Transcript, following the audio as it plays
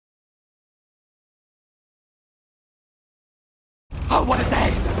Oh, what a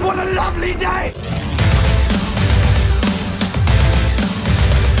day! What a lovely day!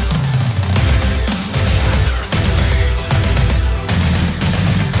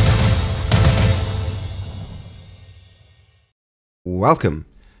 Welcome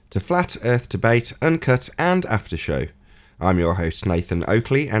to Flat Earth Debate, Uncut and After Show. I'm your host Nathan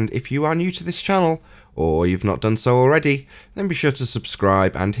Oakley, and if you are new to this channel, or you've not done so already, then be sure to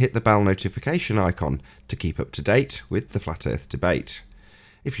subscribe and hit the bell notification icon to keep up to date with the Flat Earth Debate.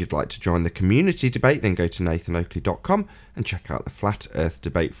 If you'd like to join the community debate, then go to nathanoakley.com and check out the Flat Earth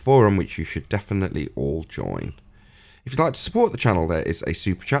Debate forum, which you should definitely all join. If you'd like to support the channel, there is a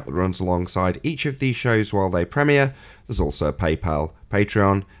super chat that runs alongside each of these shows while they premiere. There's also a PayPal,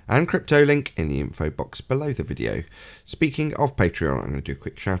 Patreon and crypto link in the info box below the video. Speaking of Patreon, I'm going to do a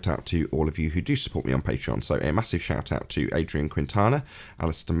quick shout out to all of you who do support me on Patreon. So a massive shout out to Adrian Quintana,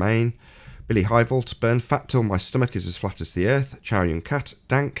 Alistair Main, Billy Highvault, Burn Fat Till My Stomach Is As Flat As The Earth, Chow Yun Cat,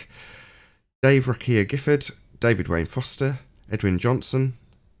 Dank, Dave Rakia Gifford, David Wayne Foster, Edwin Johnson,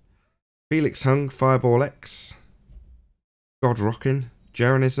 Felix Hung, Fireball X, God Rockin',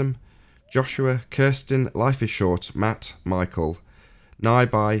 Jeronism, Joshua, Kirsten, Life is Short, Matt, Michael,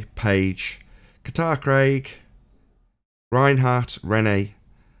 Naibai, Paige, Qatar Craig, Reinhardt, Rene,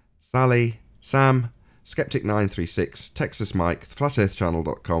 Sally, Sam, Skeptic936, Texas Mike,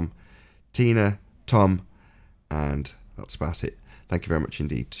 FlatEarthChannel.com, Tina, Tom, and that's about it. Thank you very much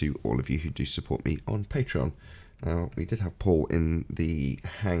indeed to all of you who do support me on Patreon. Now, we did have Paul in the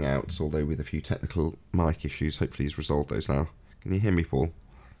Hangouts, although with a few technical mic issues. Hopefully he's resolved those now. Can you hear me, Paul?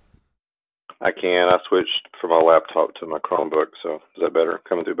 I can. I switched from my laptop to my Chromebook, so is that better?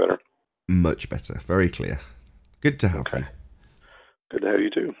 Coming through better? Much better. Very clear. Good to have you. Good to have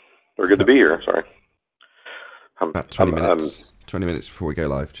you too. Or good to be here, sorry. About 20 minutes. 20 minutes before we go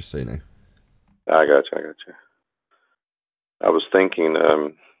live, just so you know. I got you. I was thinking,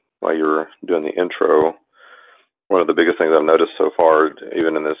 while you were doing the intro, one of the biggest things I've noticed so far,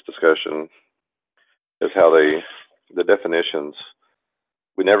 even in this discussion, is how the definitions,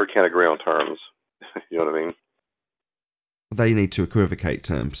 we never can agree on terms. You know what I mean? They need to equivocate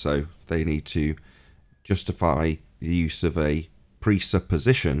terms, so they need to justify the use of a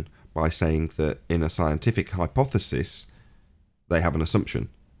presupposition by saying that in a scientific hypothesis, they have an assumption.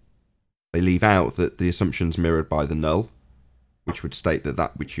 They leave out that the assumption's mirrored by the null, which would state that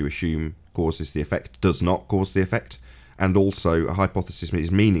that which you assume causes the effect does not cause the effect, and also a hypothesis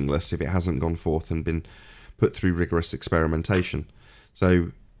is meaningless if it hasn't gone forth and been put through rigorous experimentation.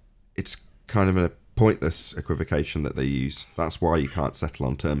 So it's kind of a pointless equivocation that they use. That's why you can't settle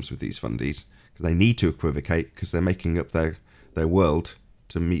on terms with these fundies, because they need to equivocate because they're making up their world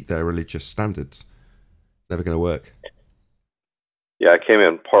to meet their religious standards. Never going to work. Yeah, I came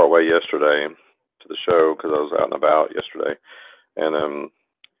in part way yesterday to the show because I was out and about yesterday, and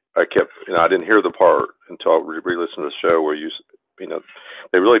I kept, I didn't hear the part until I re-listened to the show where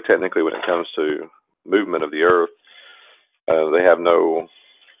they really technically, when it comes to movement of the Earth, they have no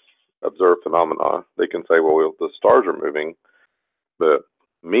observed phenomena. They can say, well, the stars are moving, but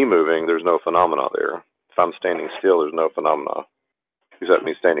me moving, there's no phenomena there. If I'm standing still, there's no phenomena except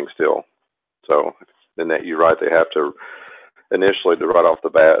me standing still. So then that you're right, they have to initially, to right off the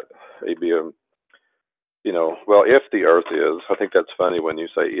bat, it'd be well, if the Earth is, I think that's funny when you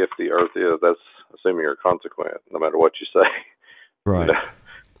say if the Earth is, that's assuming you're consequent, no matter what you say. Right.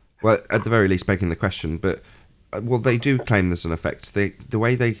 Well, at the very least, begging the question, but, well, they do claim there's an effect. The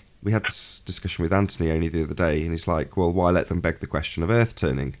way we had this discussion with Anthony only the other day, and he's like, well, why let them beg the question of Earth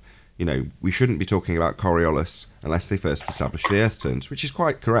turning? We shouldn't be talking about Coriolis unless they first establish the Earth turns, which is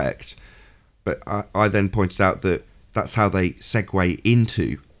quite correct. But I then pointed out that that's how they segue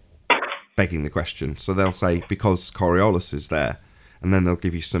into begging the question. So they'll say, because Coriolis is there, and then they'll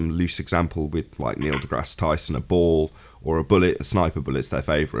give you some loose example with, like, Neil deGrasse Tyson, a ball or a bullet, a sniper bullet's their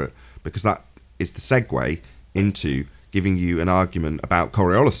favourite, because that is the segue into giving you an argument about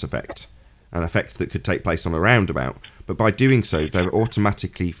Coriolis effect, an effect that could take place on a roundabout. But by doing so, they've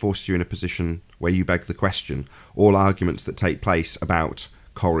automatically forced you in a position where you beg the question. All arguments that take place about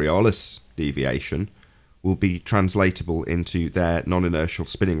Coriolis deviation will be translatable into their non-inertial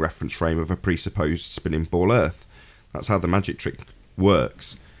spinning reference frame of a presupposed spinning ball Earth. That's how the magic trick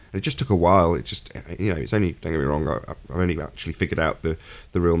works. And it just took a while. It just, it's only, don't get me wrong, I've only actually figured out the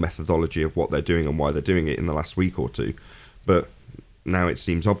real methodology of what they're doing and why they're doing it in the last week or two. But now it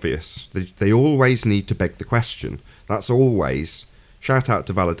seems obvious. They always need to beg the question. That's always, shout out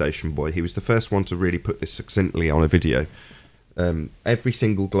to Validation Boy. He was the first one to really put this succinctly on a video. Every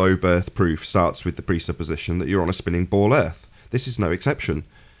single globe Earth proof starts with the presupposition that you're on a spinning ball Earth. This is no exception.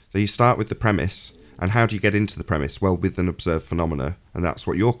 So you start with the premise, And how do you get into the premise? Well, with an observed phenomena, and that's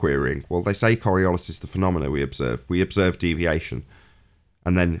what you're querying. Well, they say Coriolis is the phenomena we observe. We observe deviation.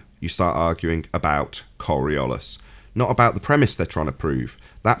 And then you start arguing about Coriolis, not about the premise they're trying to prove.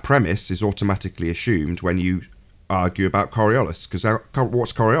 That premise is automatically assumed when you argue about Coriolis, because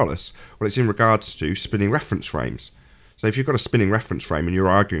what's Coriolis? Well, it's in regards to spinning reference frames. So if you've got a spinning reference frame and you're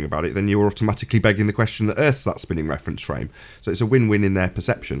arguing about it, then you're automatically begging the question that Earth's that spinning reference frame. So it's a win-win in their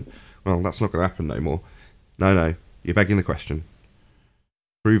perception. Well, that's not going to happen no more. No, you're begging the question.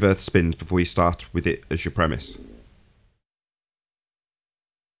 Prove Earth spins before you start with it as your premise.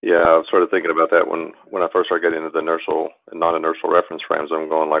 Yeah, I was sort of thinking about that when I first started getting into the inertial and non-inertial reference frames. I'm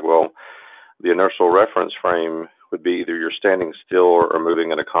going like, well, the inertial reference frame would be either you're standing still or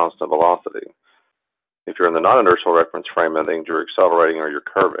moving at a constant velocity. If you're in the non-inertial reference frame, I think you're accelerating or you're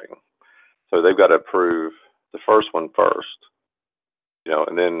curving. So they've got to prove the first one first,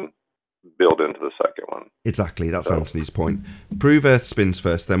 and then build into the second one. Exactly, that's Anthony's point. Prove Earth spins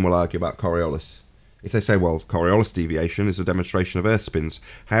first, then we'll argue about Coriolis. If they say, well, Coriolis deviation is a demonstration of Earth spins,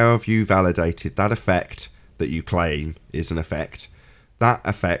 how have you validated that effect that you claim is an effect, that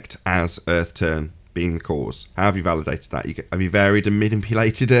effect as Earth turn being the cause? How have you validated that? Have you varied and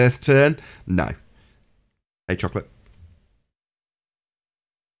manipulated Earth turn? No. Hey, Chocolate.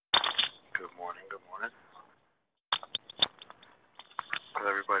 Good morning. How's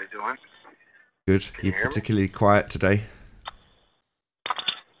everybody doing? Good. You're particularly quiet today.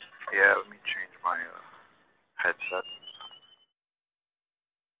 Yeah, let me change my headset.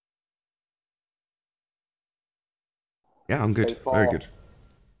 Yeah, I'm good. Very good.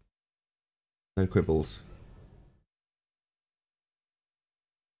 No quibbles.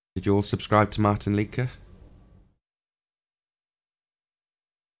 Did you all subscribe to Martin Leaker?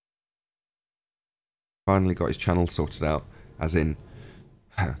 Finally got his channel sorted out, as in,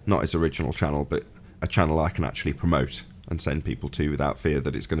 not his original channel, but a channel I can actually promote and send people to without fear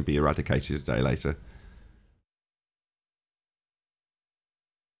that it's going to be eradicated a day later.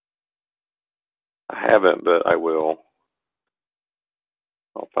 I haven't, but I will.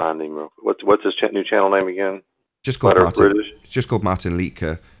 I'll find him. What's his new channel name again? Just called Martin. It's just called Martin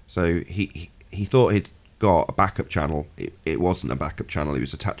Leaker. So he thought he'd got a backup channel. It wasn't a backup channel. It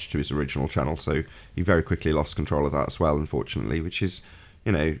was attached to his original channel. So he very quickly lost control of that as well, unfortunately, which is,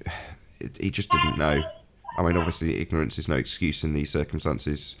 he just didn't know. I mean, obviously, ignorance is no excuse in these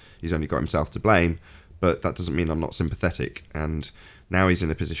circumstances. He's only got himself to blame, but that doesn't mean I'm not sympathetic. And now he's in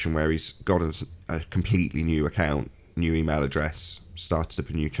a position where he's got a completely new account, new email address, started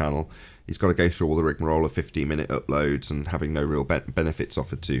up a new channel. He's got to go through all the rigmarole of 15-minute uploads and having no real benefits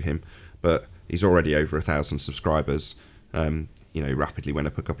offered to him. But he's already over 1,000 subscribers. Rapidly went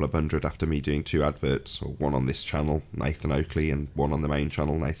up a couple of hundred after me doing 2 adverts, or one on this channel, Nathan Oakley, and one on the main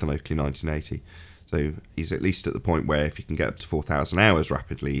channel, Nathan Oakley 1980. So he's at least at the point where if you can get up to 4,000 hours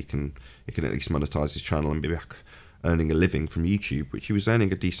rapidly, you can at least monetize his channel and be back earning a living from YouTube, which he was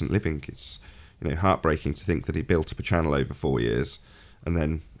earning a decent living. It's heartbreaking to think that he built up a channel over 4 years and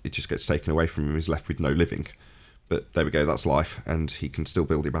then it just gets taken away from him. He's left with no living. But there we go, that's life, and he can still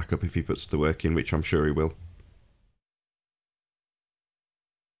build it back up if he puts the work in, which I'm sure he will.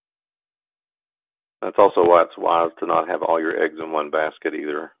 That's also why it's wise to not have all your eggs in one basket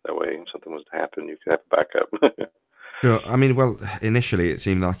either. That way, if something was to happen, you can have a backup. Sure. I mean, well, initially it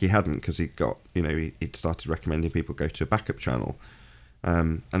seemed like he hadn't, because he'd got, he'd started recommending people go to a backup channel.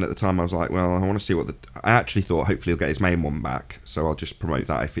 And at the time I was like, well, I want to see what I actually thought hopefully he'll get his main one back, so I'll just promote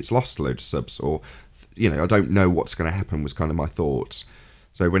that if it's lost a load of subs, or, I don't know what's going to happen, was kind of my thoughts.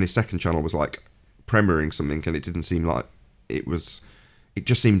 So when his second channel was like premiering something and it didn't seem like it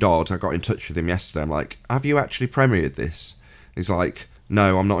just seemed odd. I got in touch with him yesterday. I'm like, have you actually premiered this? He's like,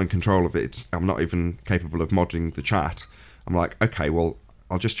 no, I'm not in control of it. I'm not even capable of modding the chat. I'm like, okay, well,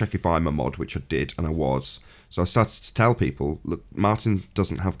 I'll just check if I'm a mod, which I did, and I was. So I started to tell people, look, Martin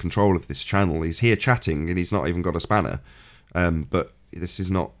doesn't have control of this channel. He's here chatting, and he's not even got a spanner. But this is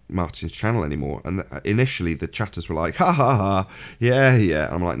not Martin's channel anymore. And initially, the chatters were like, ha, ha, ha, yeah.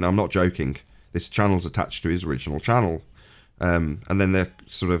 And I'm like, no, I'm not joking. This channel's attached to his original channel. And then they're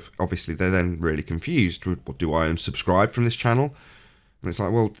they're then really confused. Do I unsubscribe from this channel? And it's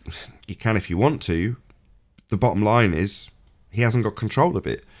like, well, you can if you want to. The bottom line is, he hasn't got control of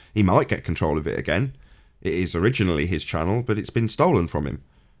it. He might get control of it again. It is originally his channel, but it's been stolen from him.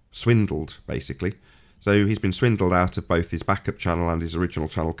 Swindled, basically. So he's been swindled out of both his backup channel and his original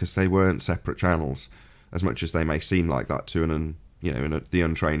channel, because they weren't separate channels, as much as they may seem like that to the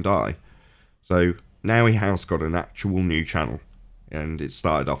untrained eye. So now he has got an actual new channel, and it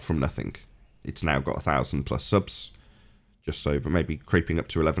started off from nothing. It's now got 1,000+ subs, just over, maybe creeping up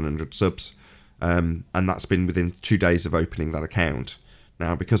to 1,100 subs. and that's been within 2 days of opening that account.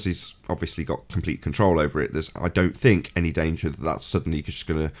 Now, because he's obviously got complete control over it, I don't think any danger that that's suddenly just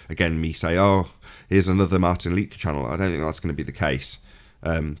going to, again, me say, oh, here's another Martin Leake channel. I don't think that's going to be the case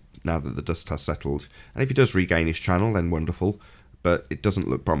now that the dust has settled. And if he does regain his channel, then wonderful, but it doesn't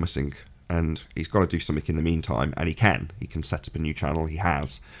look promising, and he's got to do something in the meantime, and he can. He can set up a new channel, he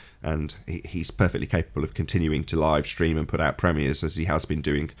has, and he's perfectly capable of continuing to live stream and put out premieres as he has been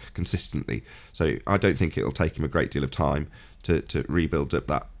doing consistently. So I don't think it'll take him a great deal of time to rebuild up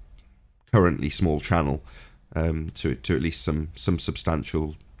that currently small channel to at least some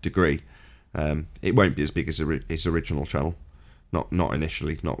substantial degree. It won't be as big as his original channel, not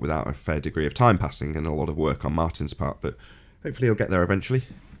initially, not without a fair degree of time passing and a lot of work on Martin's part, but hopefully he'll get there eventually.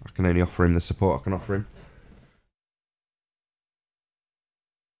 I can only offer him the support I can offer him.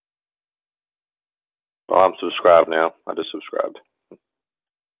 Well, I'm subscribed now. I just subscribed.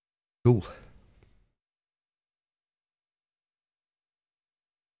 Cool.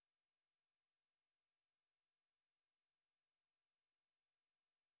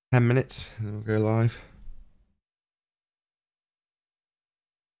 Ten minutes, and we'll go live.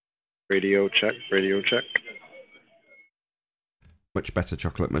 Radio check, radio check. Much better,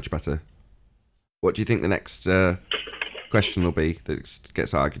 Chocolate, much better. What do you think the next question will be that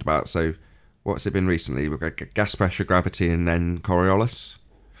gets argued about? So, what's it been recently? We've got gas pressure, gravity, and then Coriolis.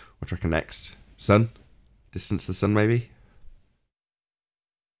 What do you reckon next? Sun? Distance to the sun, maybe?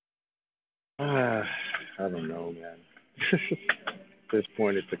 I don't know, man. At this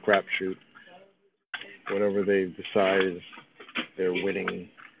point, it's a crapshoot. Whatever they decide is they're winning.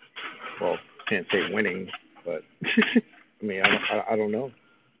 Well, can't say winning, but I mean, I don't know.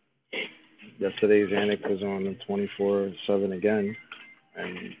 Yesterday's Anik was on 24/7 again,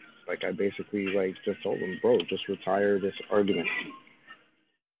 and like I basically just told him, bro, just retire this argument.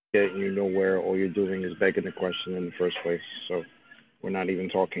 Getting you nowhere. All you're doing is begging the question in the first place. So we're not even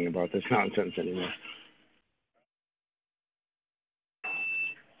talking about this nonsense anymore.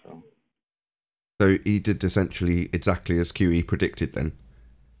 So he did essentially exactly as QE predicted then?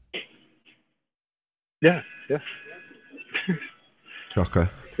 Yeah.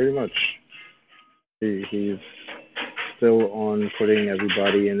 Shocker. Pretty much. He's still on putting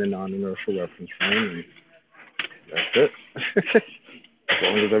everybody in the non-inertial reference frame, and that's it. As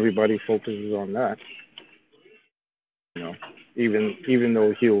long as everybody focuses on that. You know, even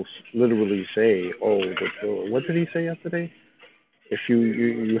though he'll literally say, oh, what did he say yesterday? If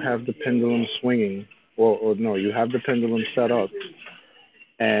you have the pendulum swinging, or no, you have the pendulum set up,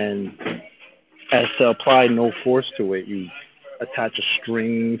 and as to apply no force to it, you attach a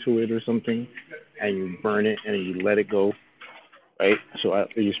string to it or something, and you burn it and you let it go, right? So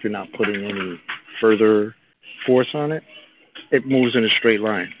at least you're not putting any further force on it. It moves in a straight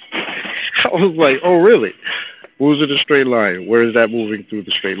line. I was like, oh, really? Moves in a straight line. Where is that moving through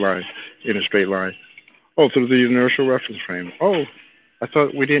the straight line? In a straight line. Oh, through the inertial reference frame. Oh, I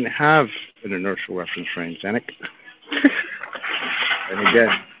thought we didn't have an inertial reference frame, Zanuck. And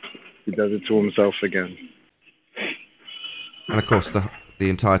again, he does it to himself again. And of course, the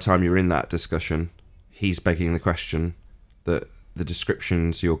entire time you're in that discussion, he's begging the question that the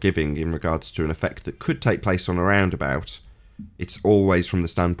descriptions you're giving in regards to an effect that could take place on a roundabout, it's always from the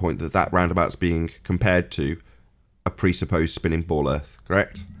standpoint that that roundabout's being compared to a presupposed spinning ball Earth,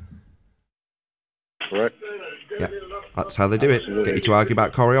 correct? Correct. Yeah, that's how they do it. Get you to argue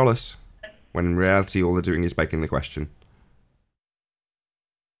about Coriolis, when in reality all they're doing is begging the question.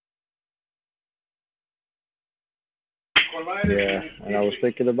 Yeah, and I was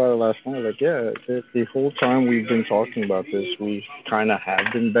thinking about it last night. Like, yeah, the whole time we've been talking about this, we kind of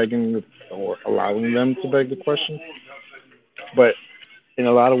have been begging or allowing them to beg the question. But in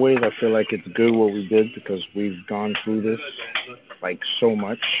a lot of ways, I feel like it's good what we did because we've gone through this like so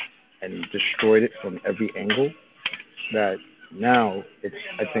much and destroyed it from every angle that now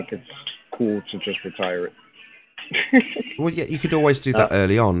I think it's cool to just retire it. Well, yeah, you could always do that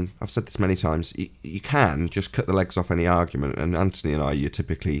early on. I've said this many times. You can just cut the legs off any argument. And Anthony and I,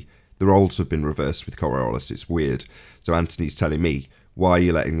 the roles have been reversed with Coriolis. It's weird. So Anthony's telling me, why are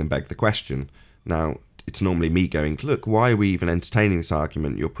you letting them beg the question? Now, it's normally me going, look, why are we even entertaining this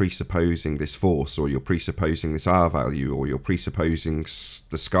argument? You're presupposing this force, or you're presupposing this R value, or you're presupposing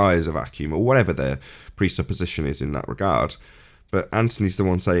the sky as a vacuum, or whatever their presupposition is in that regard. But Anthony's the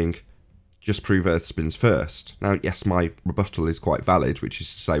one saying, just prove Earth spins first. Now, yes, my rebuttal is quite valid, which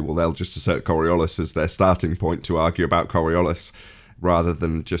is to say, well, they'll just assert Coriolis as their starting point to argue about Coriolis, rather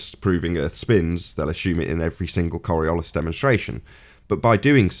than just proving Earth spins. They'll assume it in every single Coriolis demonstration. But by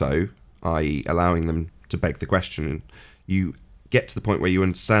doing so, i.e. allowing them to beg the question, you get to the point where you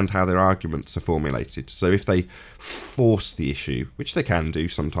understand how their arguments are formulated. So if they force the issue, which they can do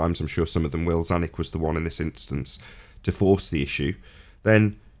sometimes, I'm sure some of them will, Zanuck was the one in this instance, to force the issue,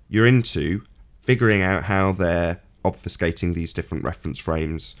 then you're into figuring out how they're obfuscating these different reference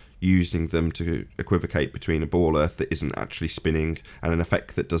frames, using them to equivocate between a ball earth that isn't actually spinning and an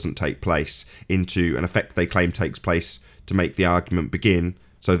effect that doesn't take place into an effect they claim takes place to make the argument begin,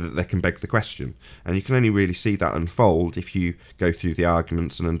 so that they can beg the question. And you can only really see that unfold if you go through the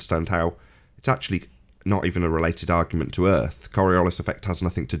arguments and understand how it's actually not even a related argument to Earth. Coriolis effect has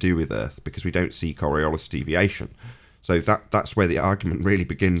nothing to do with Earth because we don't see Coriolis deviation. So that's where the argument really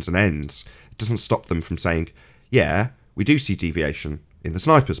begins and ends. It doesn't stop them from saying, yeah, we do see deviation in the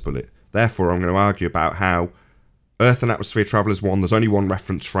sniper's bullet. Therefore, I'm going to argue about how Earth and atmosphere travel is one. There's only one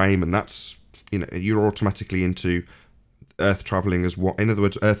reference frame, and that's, you're automatically into Earth travelling as what. In other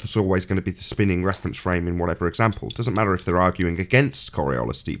words, Earth is always going to be the spinning reference frame in whatever example. It doesn't matter if they're arguing against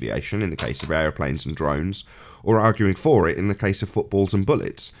Coriolis deviation in the case of aeroplanes and drones, or arguing for it in the case of footballs and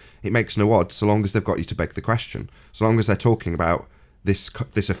bullets. It makes no odds so long as they've got you to beg the question. So long as they're talking about this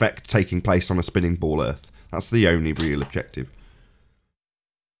effect taking place on a spinning ball Earth. That's the only real objective.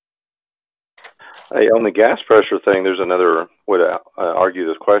 Hey, on the gas pressure thing, there's another way to argue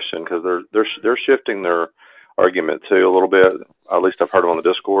this question, because they're shifting their argument too a little bit. At least I've heard them on the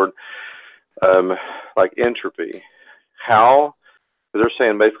Discord. Like entropy, how they're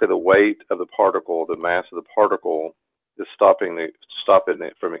saying basically the weight of the particle, the mass of the particle, is stopping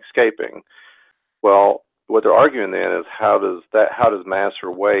it from escaping. Well, what they're arguing then is how does mass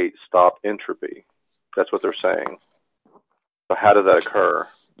or weight stop entropy? That's what they're saying. So how does that occur?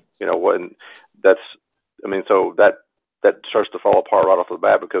 So that starts to fall apart right off the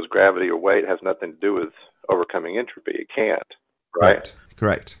bat, because gravity or weight has nothing to do with overcoming entropy. It can't, right?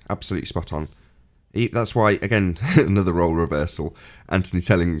 Correct. Absolutely spot on. That's why, again, another role reversal. Anthony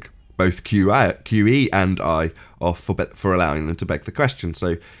telling both QE and I off for allowing them to beg the question.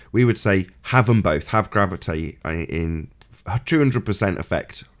 So we would say have them both. Have gravity in 200%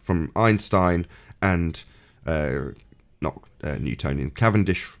 effect from Einstein and not Newtonian,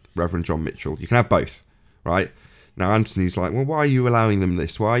 Cavendish, Reverend John Mitchell. You can have both, right? Now Anthony's like, well, why are you allowing them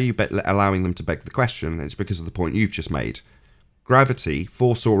this? Why are you allowing them to beg the question? And it's because of the point you've just made. Gravity,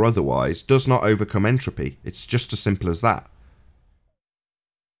 force or otherwise, does not overcome entropy. It's just as simple as that.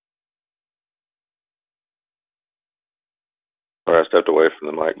 Sorry, I stepped away from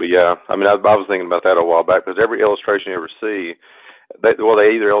the mic, but yeah, I was thinking about that a while back, because every illustration you ever see, they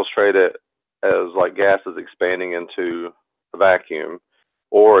either illustrate it as like gas is expanding into a vacuum,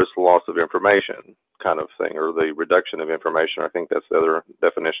 or it's the loss of information kind of thing, or the reduction of information. I think that's the other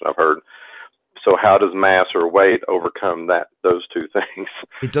definition I've heard. So how does mass or weight overcome those two things?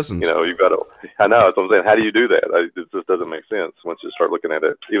 It doesn't. You've got to, I know, that's what I'm saying. How do you do that? It just doesn't make sense once you start looking at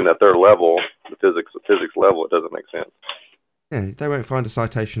it. Even at their level, the physics level, it doesn't make sense. Yeah, they won't find a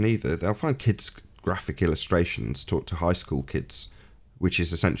citation either. They'll find kids' graphic illustrations taught to high school kids, which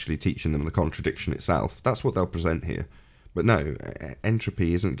is essentially teaching them the contradiction itself. That's what they'll present here. But no,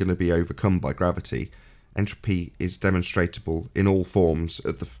 entropy isn't going to be overcome by gravity. Entropy is demonstrable in all forms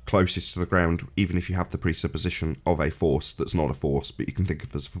at the closest to the ground, even if you have the presupposition of a force that's not a force, but you can think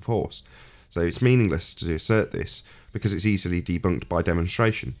of as a force. So it's meaningless to assert this, because it's easily debunked by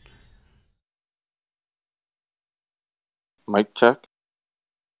demonstration. Mic check.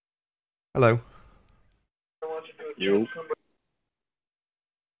 Hello. Yo.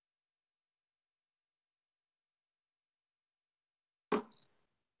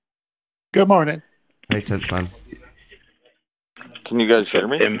 Good morning. Hey, 10th man. Can you guys hear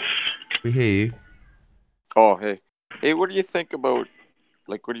me? We hear you. Oh, hey. Hey, what do you think about,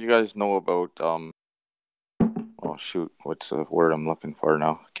 what do you guys know about, oh shoot, what's the word I'm looking for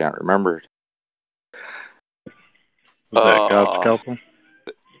now? Can't remember it. What's that, God Scalpel?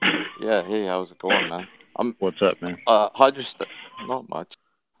 Yeah, hey, how's it going, man? What's up, man? Not much.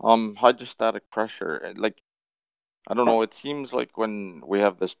 Hydrostatic pressure, I don't know, it seems like when we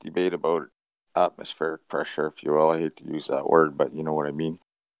have this debate about atmospheric pressure, if you will, I hate to use that word, but you know what I mean.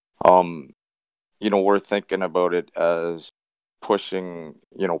 We're thinking about it as pushing,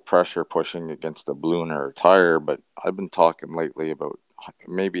 pressure pushing against a balloon or a tire, but I've been talking lately about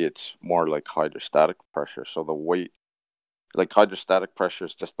maybe it's more like hydrostatic pressure. So the weight, hydrostatic pressure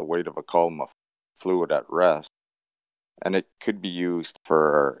is just the weight of a column of fluid at rest. And it could be used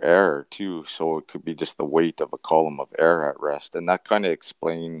for air too, so it could be just the weight of a column of air at rest. And that kind of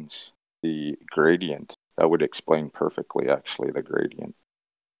explains the gradient. That would explain perfectly, actually, the gradient.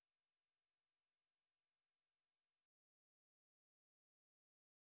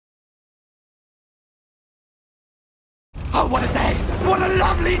 Oh, what a day! What a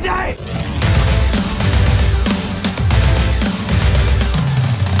lovely day!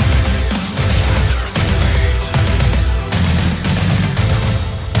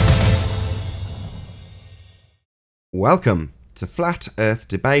 Welcome to Flat Earth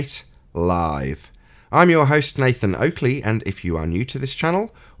Debate Live. I'm your host Nathan Oakley, and if you are new to this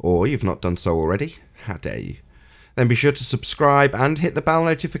channel, or you've not done so already, how dare you, then be sure to subscribe and hit the bell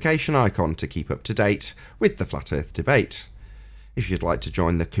notification icon to keep up to date with the Flat Earth Debate. If you'd like to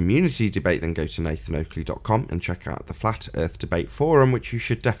join the community debate, then go to nathanoakley.com and check out the Flat Earth Debate forum, which you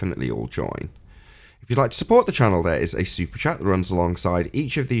should definitely all join. If you'd like to support the channel, there is a super chat that runs alongside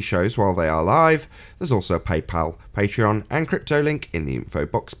each of these shows while they are live. There's also a PayPal, Patreon and crypto link in the info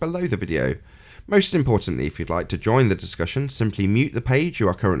box below the video. Most importantly, if you'd like to join the discussion, simply mute the page you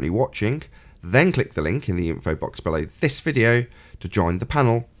are currently watching, then click the link in the info box below this video to join the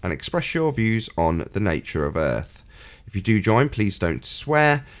panel and express your views on the nature of Earth. If you do join, please don't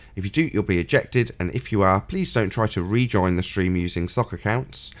swear. If you do, you'll be ejected, and if you are, please don't try to rejoin the stream using stock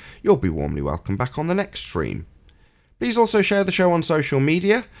accounts. You'll be warmly welcome back on the next stream. Please also share the show on social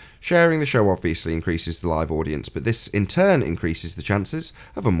media. Sharing the show obviously increases the live audience, but this in turn increases the chances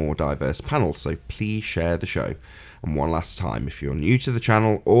of a more diverse panel, so please share the show. And one last time, if you're new to the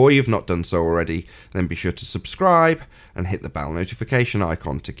channel or you've not done so already, then be sure to subscribe and hit the bell notification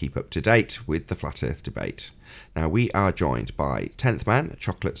icon to keep up to date with the Flat Earth Debate. Now, we are joined by 10th Man,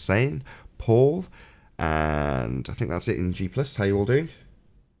 Chocolate Sane, Paul, and I think that's it in G+. How you all doing?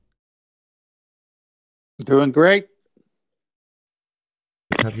 Doing great.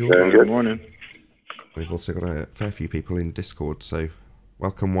 Good to have you all. Good morning. We've also got a fair few people in Discord, so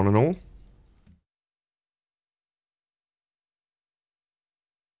welcome one and all.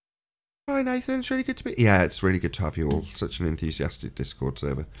 Hi Nathan, it's really good to be... Yeah, it's really good to have you all. Such an enthusiastic Discord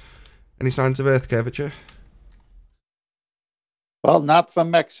server. Any signs of Earth curvature? Well, not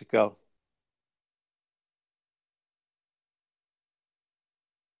from Mexico.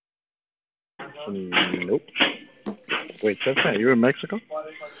 Nope. Wait, Chestnut, you're in Mexico?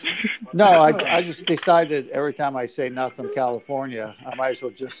 No, I just decided every time I say not from California, I might as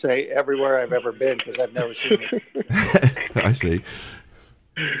well just say everywhere I've ever been because I've never seen it. I see.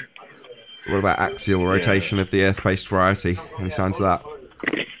 What about axial rotation of the Earth-based variety? Any signs of that?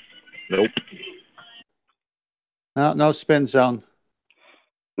 Nope. No spin zone.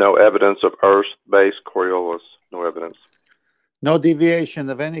 No evidence of Earth-based Coriolis. No evidence. No deviation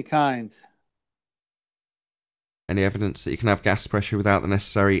of any kind. Any evidence that you can have gas pressure without the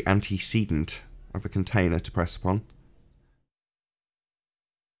necessary antecedent of a container to press upon?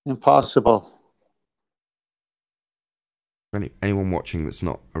 Impossible. Anyone watching that's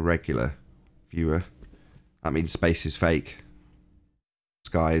not a regular viewer, that means space is fake.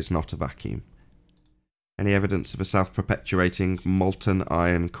 Sky is not a vacuum. Any evidence of a self-perpetuating molten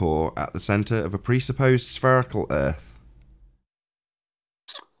iron core at the centre of a presupposed spherical Earth?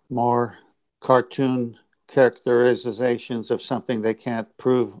 More cartoon characterizations of something they can't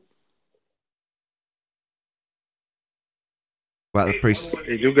prove. Well, the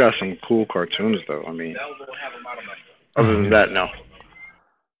They do got some cool cartoons, though. I mean, other than that, no.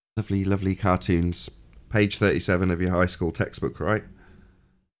 lovely, lovely cartoons. Page 37 of your high school textbook, right?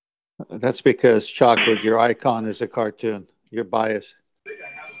 That's because, Chocolate, your icon is a cartoon. You're biased.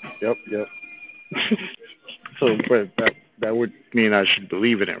 Yep. So, but that would mean I should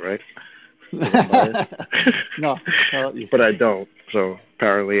believe in it, right? No. But I don't. So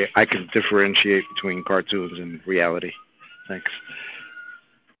apparently I can differentiate between cartoons and reality. Thanks.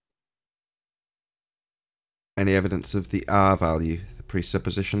 Any evidence of the R value, the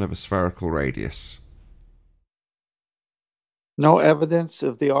presupposition of a spherical radius? No evidence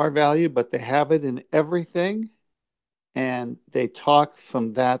of the R value, but they have it in everything, and they talk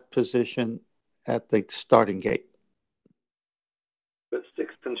from that position at the starting gate. But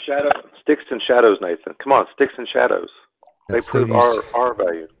sticks and shadows, Nathan. Come on, sticks and shadows. They prove our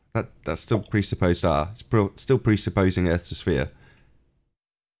value. That's still presupposed R. It's still presupposing Earth's a sphere.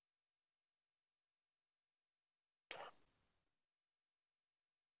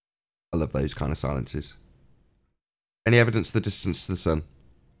 I love those kind of silences. Any evidence of the distance to the sun?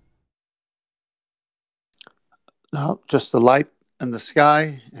 No, just the light in the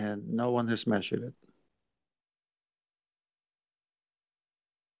sky, and no one has measured it.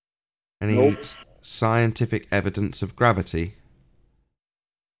 Any scientific evidence of gravity?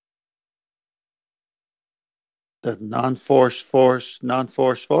 The non-force force. A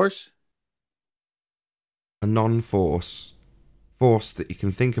non-force. Force that you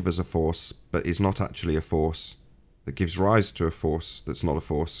can think of as a force, but is not actually a force. That gives rise to a force that's not a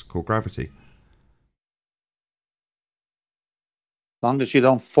force, called gravity. long as you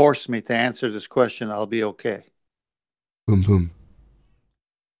don't force me to answer this question, I'll be okay. Boom, boom.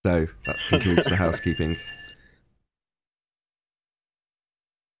 So that concludes the housekeeping.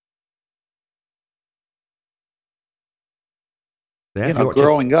 Yeah, you know,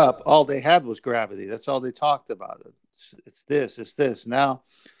 growing up, all they had was gravity. That's all they talked about. It's this. Now,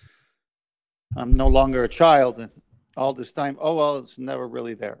 I'm no longer a child, and all this time, oh, well, it's never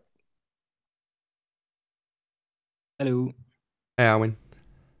really there. Hello. Hey, Alwyn.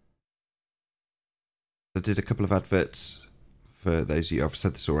 I did a couple of adverts for those of you, I've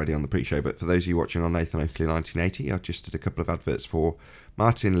said this already on the pre-show, but for those of you watching on Nathan Oakley 1980, I just did a couple of adverts for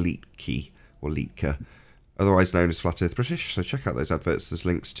Martin Leitke, or Leitke, otherwise known as Flat Earth British, so check out those adverts. There's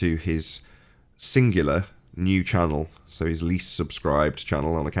links to his singular new channel, so his least subscribed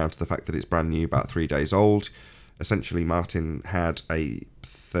channel, on account of the fact that it's brand new, about 3 days old. Essentially, Martin had a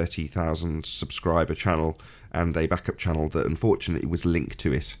 30,000 subscriber channel and a backup channel that unfortunately was linked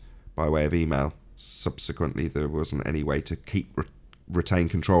to it by way of email. Subsequently, there wasn't any way to retain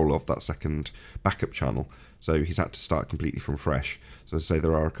control of that second backup channel, so he's had to start completely from fresh. So as I say,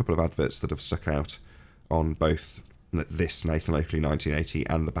 there are a couple of adverts that have stuck out on both this Nathan Oakley 1980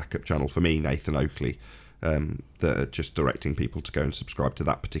 and the backup channel for me, Nathan Oakley, that are just directing people to go and subscribe to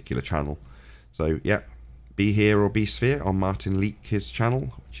that particular channel. So yeah, Be Here or Be Sphere on Martin Leitke's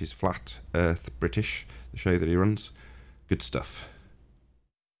channel, which is Flat Earth British, the show that he runs. Good stuff.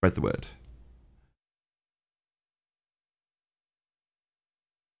 Spread the word.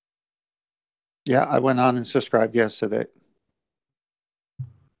 Yeah, I went on and subscribed yesterday.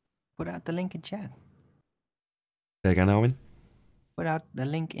 Put out the link in chat. There again, Alwyn. Put out the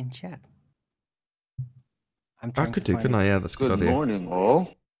link in chat. I could do, couldn't I? Yeah, that's a good idea. Good morning,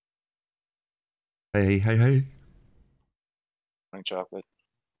 all. Hey. Morning, chocolate.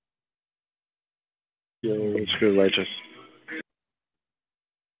 Yo, it's good, righteous.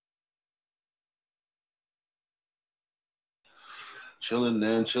 Chilling,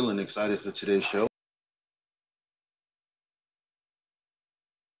 man, chilling. Excited for today's show.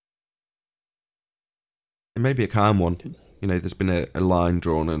 It may be a calm one. You know, there's been a line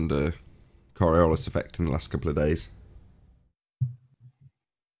drawn under Coriolis effect in the last couple of days.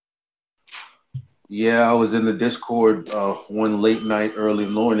 Yeah, I was in the Discord one late night, early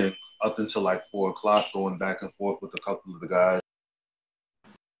morning, up until like 4 o'clock, going back and forth with a couple of the guys.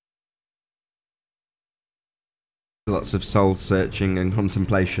 Lots of soul searching and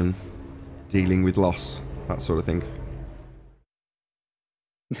contemplation, dealing with loss, that sort of thing.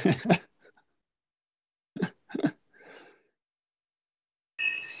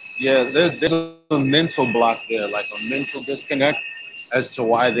 Yeah, there's a mental block there, like a mental disconnect as to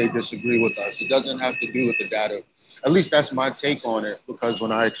why they disagree with us. It doesn't have to do with the data. At least that's my take on it, because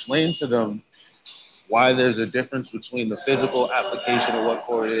when I explain to them why there's a difference between the physical application of what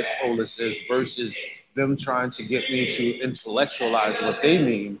Coriolis is versus them trying to get me to intellectualize what they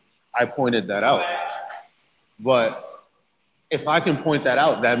mean, I pointed that out. But if I can point that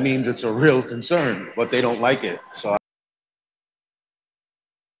out, that means it's a real concern, but they don't like it. So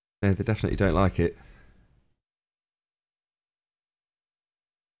No, they definitely don't like it.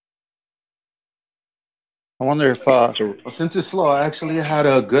 I wonder if well, since it's slow, I actually had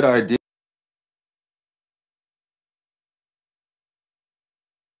a good idea.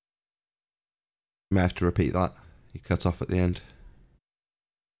 You may have to repeat that. You cut off at the end.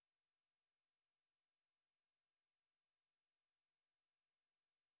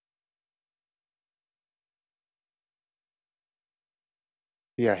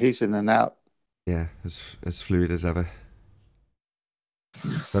 yeah, he's in and out. Yeah, as fluid as ever.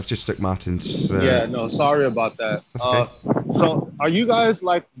 I've just stuck Martin's. Yeah, no, sorry about that. Okay. So, are you guys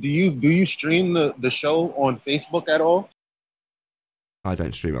like? Do you stream the show on Facebook at all? I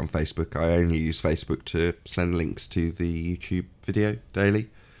don't stream it on Facebook. I only use Facebook to send links to the YouTube video daily.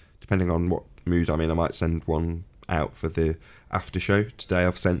 Depending on what mood I'm in, I might send one out for the after show. Today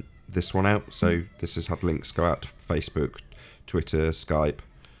I've sent this one out, so this has had links go out to Facebook, Twitter, Skype.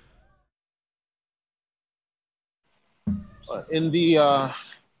 In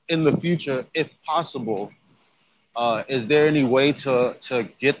the future, if possible, is there any way to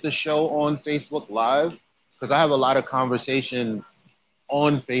get the show on Facebook Live? Because I have a lot of conversation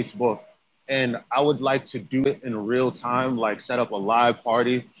on Facebook, and I would like to do it in real time, like set up a live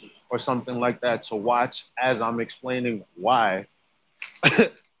party or something like that to watch as I'm explaining why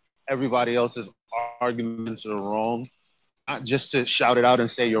everybody else's arguments are wrong. Not just to shout it out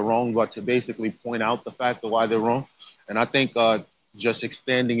and say you're wrong, but to basically point out the fact of why they're wrong. And I think just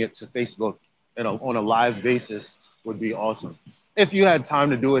expanding it to Facebook on a live basis would be awesome. If you had time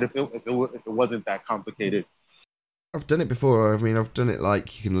to do it, if it wasn't that complicated. I've done it before. I mean, I've done it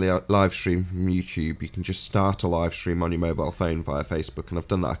like you can live stream from YouTube. You can just start a live stream on your mobile phone via Facebook, and I've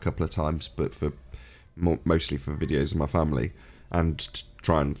done that a couple of times, but for mostly for videos of my family and to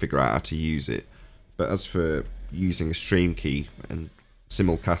try and figure out how to use it. But as for using a stream key and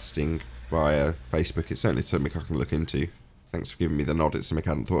simulcasting via Facebook, it's certainly something I can look into. Thanks for giving me the nod. It's something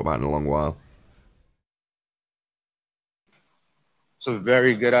I hadn't thought about in a long while. It's a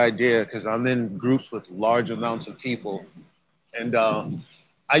very good idea because I'm in groups with large amounts of people. And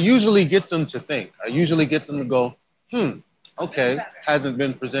I usually get them to think. I usually get them to go, okay, hasn't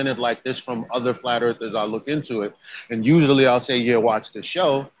been presented like this from other flat earthers. I look into it. And usually I'll say, yeah, watch the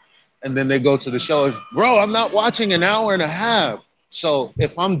show. And then they go to the show and, bro, I'm not watching an hour and a half. So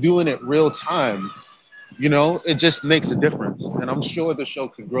if I'm doing it real time, you know, it just makes a difference. And I'm sure the show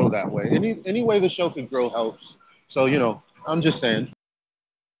could grow that way. Any way the show could grow helps. So, you know, I'm just saying.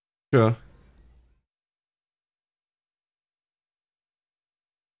 Sure.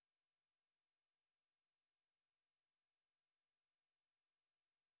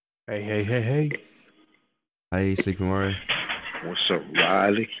 Hey. Hey, Sleeping Warrior. What's up,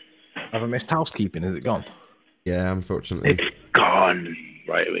 Riley? Have I missed housekeeping? Is it gone? Yeah, unfortunately. It's gone,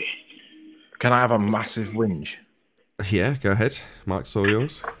 Riley. Can I have a massive whinge? Yeah, go ahead. Mike's all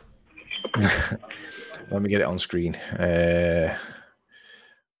yours. Let me get it on screen.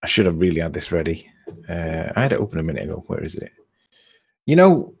 I should have really had this ready. I had it open a minute ago. Where is it? You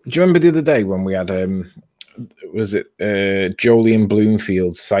know, do you remember the other day when we had was it Jolyon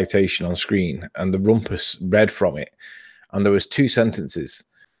Bloomfield's citation on screen, and the rumpus read from it, and there was two sentences.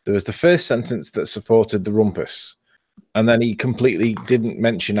 There was the first sentence that supported the rumpus, and then he completely didn't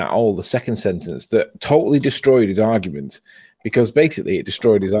mention at all the second sentence that totally destroyed his argument, because basically it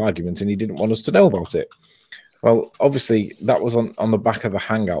destroyed his argument and he didn't want us to know about it. Well, obviously that was on the back of a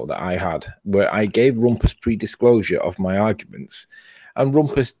hangout that I had where I gave Rumpus pre-disclosure of my arguments, and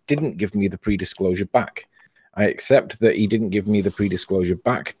Rumpus didn't give me the pre-disclosure back. I accept that he didn't give me the pre-disclosure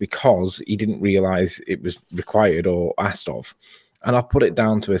back because he didn't realize it was required or asked of. And I'll put it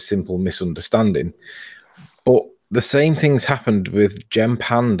down to a simple misunderstanding. But the same things happened with Gem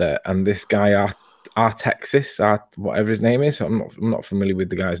Panda and this guy Artexis, whatever his name is. I'm not familiar with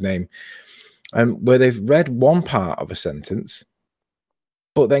the guy's name. Where they've read one part of a sentence,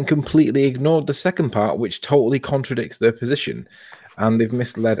 but then completely ignored the second part, which totally contradicts their position. And they've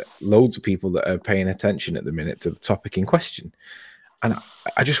misled loads of people that are paying attention at the minute to the topic in question. And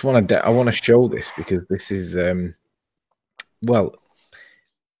I just want to show this, because this is well,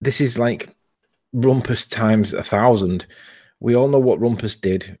 this is like Rumpus times 1,000. We all know what Rumpus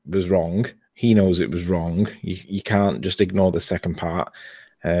did was wrong. He knows it was wrong. You can't just ignore the second part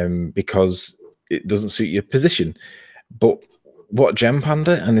because it doesn't suit your position. But what Gem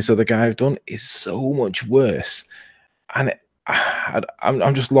Panda and this other guy have done is so much worse. And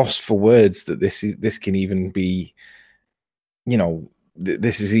I'm just lost for words that this can even be, you know,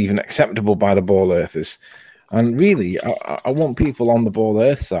 this is even acceptable by the Ball Earthers. And really, I want people on the Ball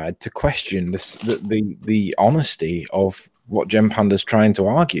Earth side to question the honesty of what Gem Panda's trying to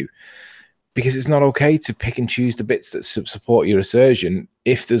argue, because it's not okay to pick and choose the bits that support your assertion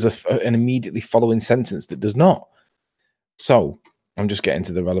if there's an immediately following sentence that does not. So I'm just getting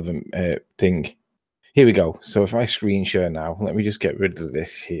to the relevant thing. Here we go. So if I screen share now, let me just get rid of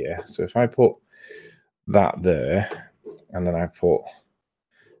this here. So if I put that there, and then I put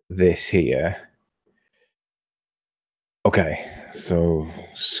this here. Okay, so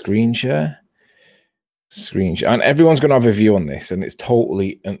screen share, and everyone's going to have a view on this, and it's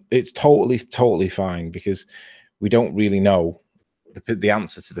totally fine, because we don't really know the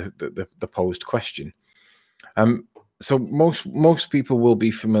answer to the posed question. So most people will be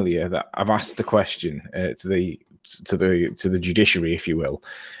familiar that I've asked the question to the judiciary, if you will,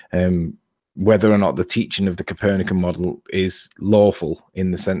 whether or not the teaching of the Copernican model is lawful, in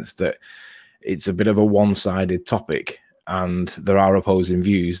the sense that it's a bit of a one-sided topic, and there are opposing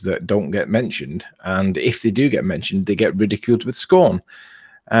views that don't get mentioned, and if they do get mentioned, they get ridiculed with scorn.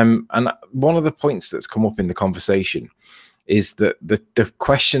 And one of the points that's come up in the conversation is that the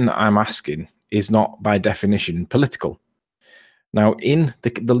question that I'm asking is not by definition political. Now, in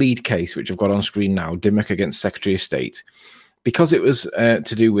the lead case, which I've got on screen now, Dimmock against Secretary of State, because it was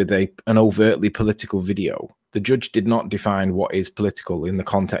to do with an overtly political video, the judge did not define what is political in the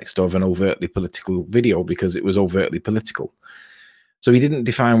context of an overtly political video, because it was overtly political. So he didn't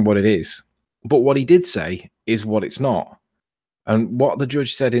define what it is. But what he did say is what it's not. And what the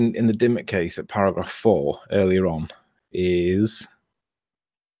judge said in the Dimmock case at paragraph 4 earlier on is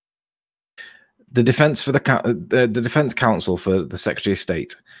the defense counsel for the Secretary of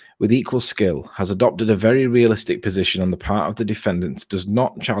State with equal skill, has adopted a very realistic position on the part of the defendant, does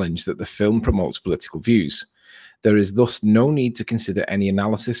not challenge that the film promotes political views. There is thus no need to consider any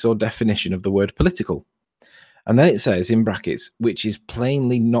analysis or definition of the word political. And then it says, in brackets, which is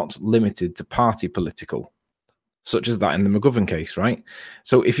plainly not limited to party political, such as that in the McGovern case, right?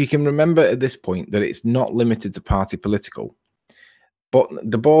 So if you can remember at this point that it's not limited to party political, but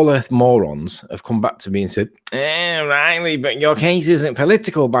the ball earth morons have come back to me and said, Riley, but your case isn't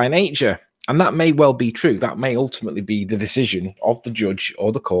political by nature. And that may well be true. That may ultimately be the decision of the judge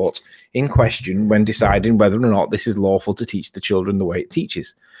or the court in question when deciding whether or not this is lawful to teach the children the way it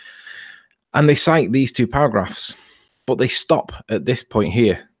teaches. And they cite these two paragraphs, but they stop at this point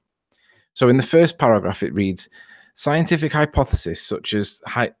here. So in the first paragraph, it reads, scientific hypotheses, such as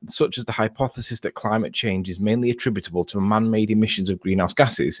the hypothesis that climate change is mainly attributable to man-made emissions of greenhouse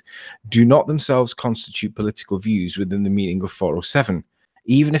gases, do not themselves constitute political views within the meaning of 407,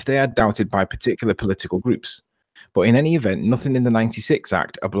 even if they are doubted by particular political groups. But in any event, nothing in the 96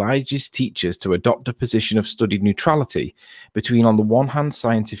 Act obliges teachers to adopt a position of studied neutrality between, on the one hand,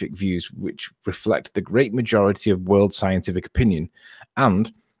 scientific views which reflect the great majority of world scientific opinion,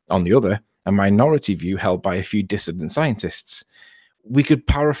 and, on the other, a minority view held by a few dissident scientists. We could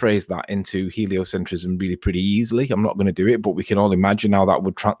paraphrase that into heliocentrism really pretty easily. I'm not going to do it, but we can all imagine how that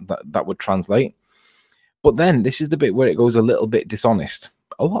would translate. But then this is the bit where it goes a little bit dishonest,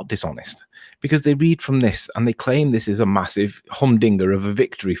 a lot dishonest, because they read from this and they claim this is a massive humdinger of a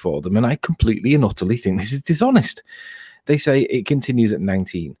victory for them, and I completely and utterly think this is dishonest. They say it continues at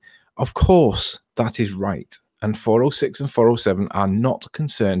 19. Of course, that is right. And 406 and 407 are not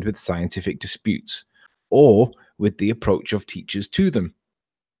concerned with scientific disputes or with the approach of teachers to them.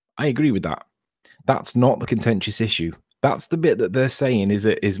 I agree with that. That's not the contentious issue. That's the bit that they're saying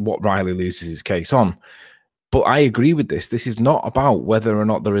is what Riley loses his case on. But I agree with this. This is not about whether or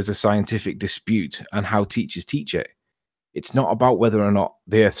not there is a scientific dispute and how teachers teach it. It's not about whether or not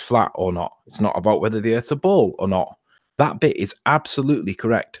the Earth's flat or not. It's not about whether the Earth's a ball or not. That bit is absolutely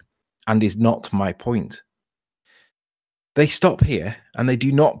correct and is not my point. They stop here and they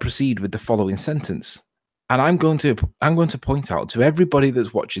do not proceed with the following sentence. And I'm going to point out to everybody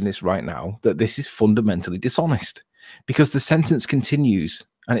that's watching this right now that this is fundamentally dishonest, because the sentence continues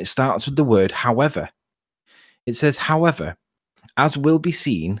and it starts with the word however. It says, however, as will be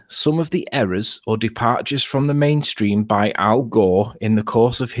seen, some of the errors or departures from the mainstream by Al Gore in the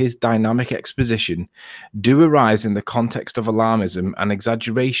course of his dynamic exposition do arise in the context of alarmism and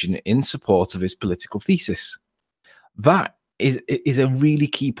exaggeration in support of his political thesis. That is a really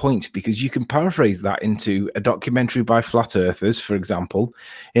key point, because you can paraphrase that into a documentary by flat earthers, for example,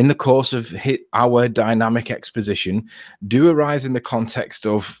 in the course of our dynamic exposition, do arise in the context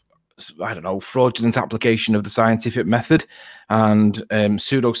of, I don't know, fraudulent application of the scientific method and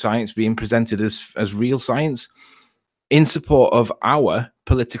pseudoscience being presented as real science in support of our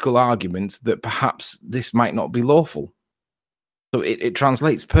political arguments that perhaps this might not be lawful. So it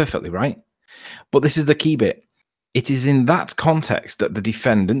translates perfectly, right? But this is the key bit. It is in that context that the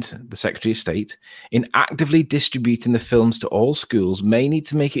defendant, the Secretary of State, in actively distributing the films to all schools, may need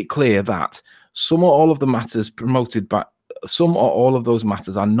to make it clear that some or all of the matters promoted by some or all of those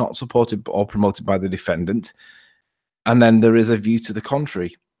matters are not supported or promoted by the defendant, and then there is a view to the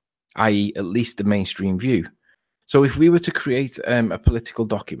contrary, i.e., at least the mainstream view. So if we were to create a political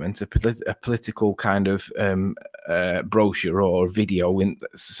document, a political kind of brochure or video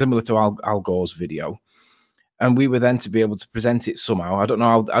similar to Al Gore's video, and we were then to be able to present it somehow. I don't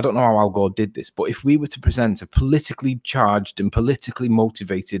know how Al Gore did this, but if we were to present a politically charged and politically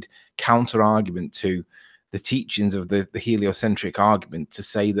motivated counter argument to the teachings of the heliocentric argument, to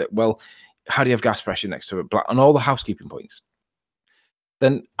say that, well, how do you have gas pressure next to it, and all the housekeeping points,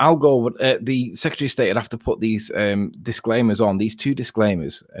 then Al Gore would, the Secretary of State would have to put these disclaimers on, these two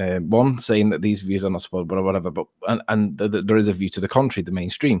disclaimers, one saying that these views are not supported, or whatever, but and there is a view to the contrary, the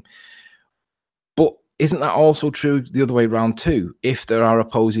mainstream. But isn't that also true the other way around too? If there are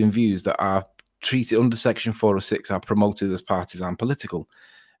opposing views that are treated under Section 406, are promoted as partisan political,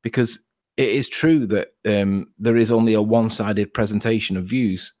 because it is true that there is only a one-sided presentation of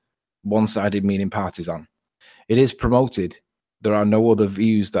views, one-sided meaning partisan. It is promoted. There are no other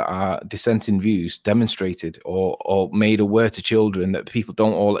views that are dissenting views demonstrated or made aware to children that people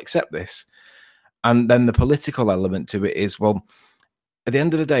don't all accept this. And then the political element to it is, well, at the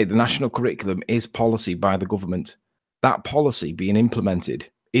end of the day, the national curriculum is policy by the government. That policy being implemented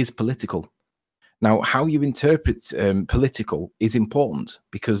is political. Now, how you interpret political is important,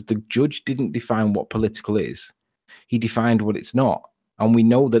 because the judge didn't define what political is. He defined what it's not. And we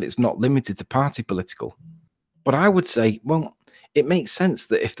know that it's not limited to party political. But I would say, well, It makes sense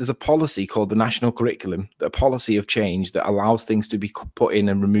that if there's a policy called the national curriculum, a policy of change that allows things to be put in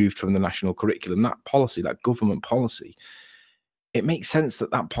and removed from the national curriculum, that policy, that government policy, it makes sense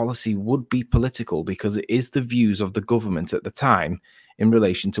that that policy would be political because it is the views of the government at the time in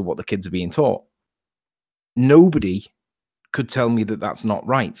relation to what the kids are being taught. Nobody could tell me that that's not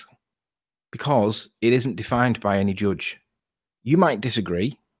right because it isn't defined by any judge. You might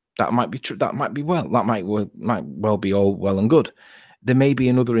disagree. That might be true. That might well be all well and good. There may be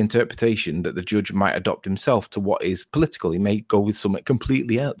another interpretation that the judge might adopt himself to what is political. He may go with something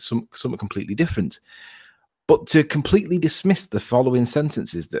completely else, something completely different. But to completely dismiss the following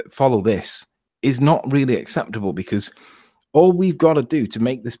sentences that follow this is not really acceptable, because all we've got to do to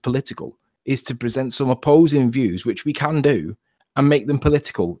make this political is to present some opposing views, which we can do, and make them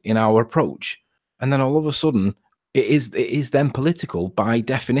political in our approach. And then all of a sudden, it is then political by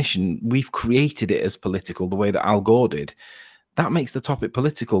definition. We've created it as political the way that Al Gore did. That makes the topic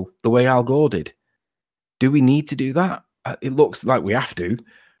political the way Al Gore did. Do we need to do that? It looks like we have to,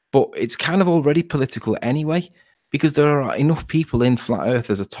 but it's kind of already political anyway, because there are enough people in Flat Earth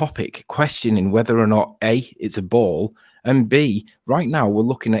as a topic questioning whether or not A, it's a ball, and B, right now we're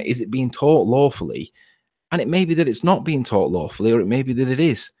looking at, is it being taught lawfully? And it may be that it's not being taught lawfully, or it may be that it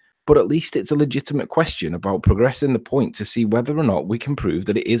is. But at least it's a legitimate question about progressing the point to see whether or not we can prove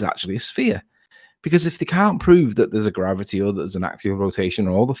that it is actually a sphere. Because if they can't prove that there's a gravity or that there's an axial rotation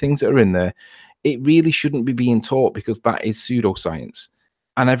or all the things that are in there, it really shouldn't be being taught, because that is pseudoscience.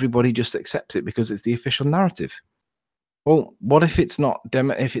 And everybody just accepts it because it's the official narrative. Well, what if it's not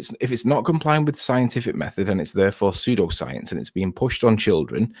if it's not complying with the scientific method, and it's therefore pseudoscience, and it's being pushed on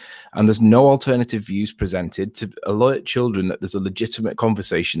children, and there's no alternative views presented to alert children that there's a legitimate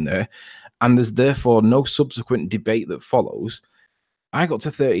conversation there, and there's therefore no subsequent debate that follows? I got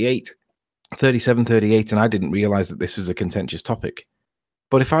to 37, 38, and I didn't realize that this was a contentious topic.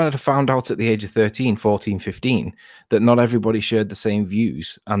 But if I had found out at the age of 13, 14, 15, that not everybody shared the same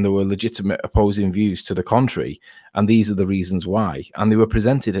views, and there were legitimate opposing views to the contrary, and these are the reasons why, and they were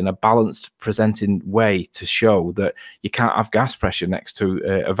presented in a balanced presenting way to show that you can't have gas pressure next to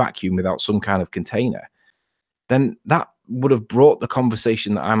a vacuum without some kind of container, then that would have brought the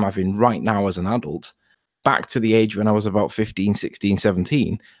conversation that I'm having right now as an adult back to the age when I was about 15, 16,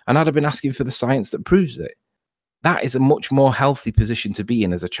 17, and I'd have been asking for the science that proves it. That is a much more healthy position to be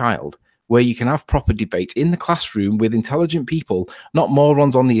in as a child, where you can have proper debate in the classroom with intelligent people, not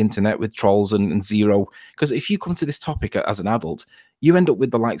morons on the internet with trolls and zero. Because if you come to this topic as an adult, you end up with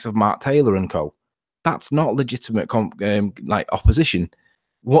the likes of Mark Taylor and co. That's not legitimate like opposition.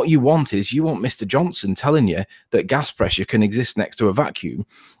 What you want is, you want Mr. Johnson telling you that gas pressure can exist next to a vacuum,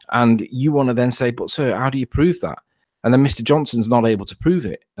 and you want to then say, but sir, how do you prove that? And then Mr. Johnson's not able to prove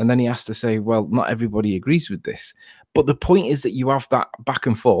it. And then he has to say, well, not everybody agrees with this. But the point is that you have that back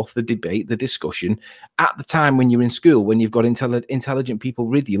and forth, the debate, the discussion, at the time when you're in school, when you've got intelligent people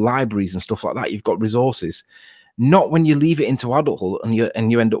with you, libraries and stuff like that, you've got resources. Not when you leave it into adulthood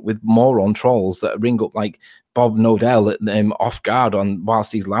and you end up with moron trolls that ring up like Bob Nodell off guard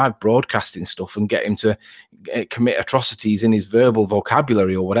whilst he's live broadcasting stuff and get him to commit atrocities in his verbal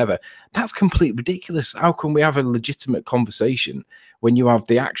vocabulary or whatever. That's completely ridiculous. How can we have a legitimate conversation when you have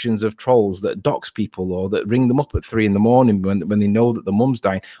the actions of trolls that dox people or that ring them up at 3 in the morning when they know that the mum's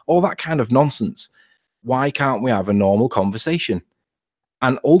dying? All that kind of nonsense. Why can't we have a normal conversation?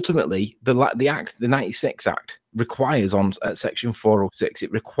 And ultimately, the 96 Act requires at Section 406,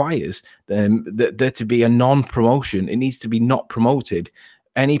 it requires there to be a non-promotion. It needs to be not promoted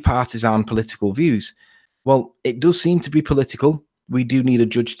any partisan political views. Well, it does seem to be political. We do need a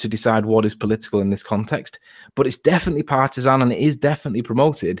judge to decide what is political in this context, but it's definitely partisan and it is definitely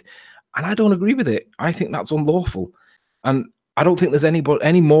promoted. And I don't agree with it. I think that's unlawful. And I don't think there's any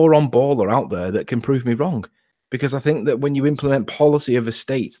moron baller out there that can prove me wrong. Because I think that when you implement policy of a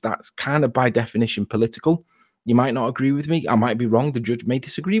state, that's kind of by definition political. You might not agree with me. I might be wrong. The judge may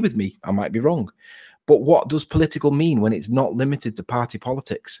disagree with me. I might be wrong. But what does political mean when it's not limited to party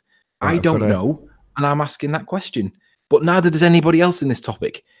politics? I don't know. And I'm asking that question. But neither does anybody else in this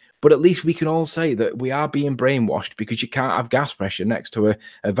topic. But at least we can all say that we are being brainwashed because you can't have gas pressure next to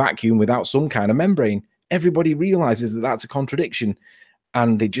a vacuum without some kind of membrane. Everybody realizes that that's a contradiction.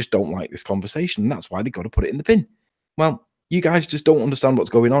 And they just don't like this conversation. And that's why they got to put it in the bin. Well, you guys just don't understand what's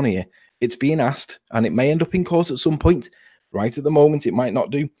going on here. It's being asked, and it may end up in court at some point. Right at the moment, it might not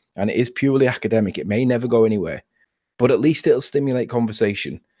do. And it is purely academic. It may never go anywhere. But at least it'll stimulate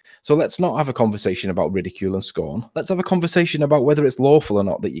conversation. So let's not have a conversation about ridicule and scorn. Let's have a conversation about whether it's lawful or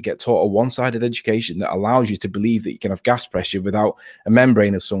not that you get taught a one-sided education that allows you to believe that you can have gas pressure without a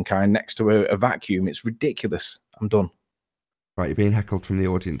membrane of some kind next to a vacuum. It's ridiculous. I'm done. Right, you're being heckled from the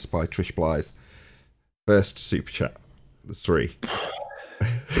audience by Trish Blythe. First super chat. There's 3.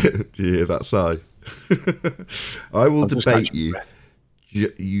 Do you hear that sigh? I will debate you.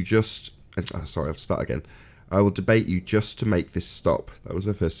 Sorry, I'll start again. I will debate you just to make this stop. That was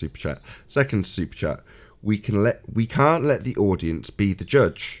her first super chat. Second super chat. We can't let the audience be the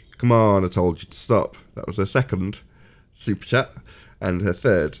judge. Come on, I told you to stop. That was her second super chat. And her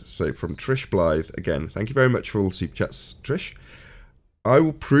third, so from Trish Blythe, again, thank you very much for all the super chats, Trish. I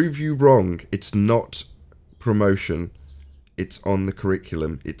will prove you wrong. It's not promotion. It's on the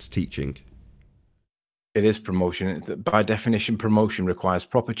curriculum. It's teaching. It is promotion. By definition, promotion requires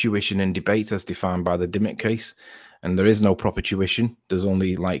proper tuition and debate as defined by the Dimmick case. And there is no proper tuition. There's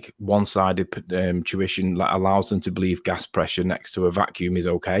only like one-sided tuition that allows them to believe gas pressure next to a vacuum is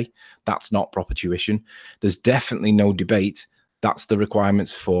okay. That's not proper tuition. There's definitely no debate. That's the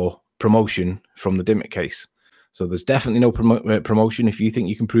requirements for promotion from the Dimmick case. So there's definitely no promotion. If you think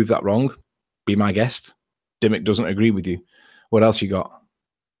you can prove that wrong, be my guest. Dimmick doesn't agree with you. What else you got?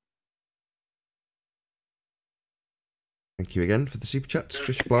 Thank you again for the super chats,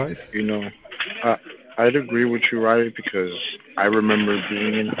 Trish Blythe. You know, I'd agree with you, Riley, because I remember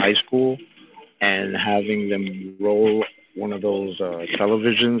being in high school and having them roll one of those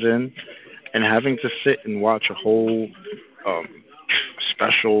televisions in and having to sit and watch a whole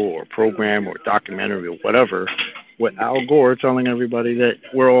special or program or documentary or whatever with Al Gore telling everybody that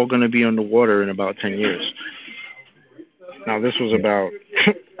we're all going to be underwater in about 10 years. Now, this was about,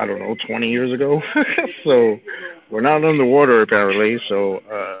 I don't know, 20 years ago. So we're not underwater, apparently. So,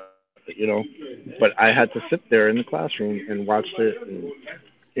 you know, but I had to sit there in the classroom and watch it and,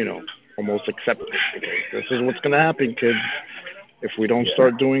 you know, almost accept it. Because this is what's going to happen, kids, if we don't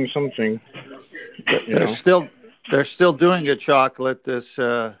start doing something. They're still doing it, Chocolate. This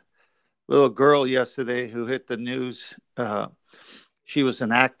little girl yesterday who hit the news, she was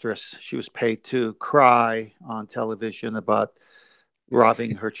an actress. She was paid to cry on television about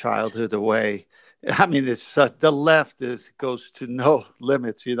robbing her childhood away. I mean, it's the left goes to no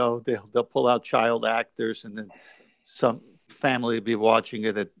limits. You know, they'll pull out child actors, and then some family will be watching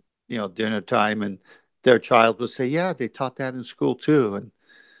it at dinner time, and their child will say, "Yeah, they taught that in school too." And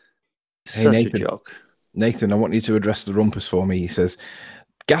Hey, such Nathan. a joke. Nathan, I want you to address the rumpus for me. He says,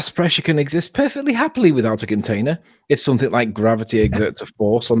 gas pressure can exist perfectly happily without a container if something like gravity exerts a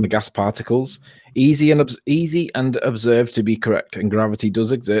force on the gas particles. Easy and observed to be correct, and gravity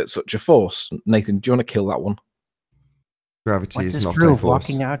does exert such a force. Nathan, do you want to kill that one? Gravity is not true a of force.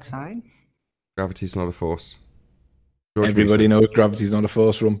 walking outside? Gravity is not a force. George Everybody Mason. knows gravity is not a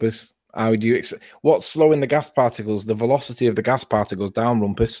force, Rumpus. How do you what's slowing the gas particles? The velocity of the gas particles down,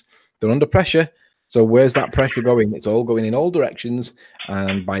 Rumpus. They're under pressure. So where's that pressure going? It's all going in all directions,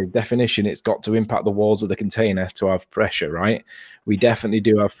 and by definition, it's got to impact the walls of the container to have pressure, right? We definitely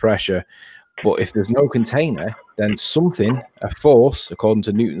do have pressure, but if there's no container, then something, a force, according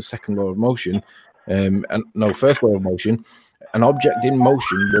to Newton's second law of motion, first law of motion, an object in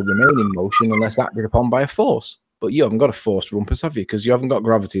motion will remain in motion unless acted upon by a force. But you haven't got a force, Rumpus, have you? Because you haven't got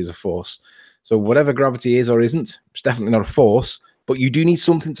gravity as a force. So whatever gravity is or isn't, it's definitely not a force. But you do need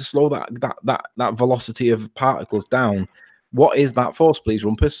something to slow that velocity of particles down. What is that force, please,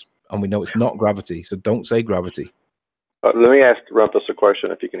 Rumpus? And we know it's not gravity, so don't say gravity. Let me ask Rumpus a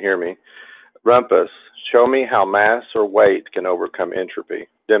question, if you can hear me. Rumpus, show me how mass or weight can overcome entropy.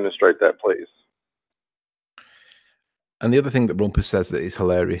 Demonstrate that, please. And the other thing that Rumpus says that is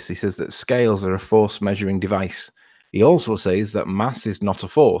hilarious, he says that scales are a force measuring device. He also says that mass is not a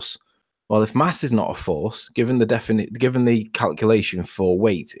force. Well, if mass is not a force, given the calculation for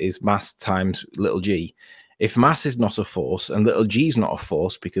weight is mass times little g, if mass is not a force and little g is not a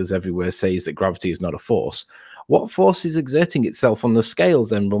force, because everywhere says that gravity is not a force, what force is exerting itself on the scales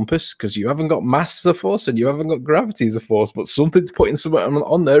then, Rumpus? Because you haven't got mass as a force and you haven't got gravity as a force, but something's putting something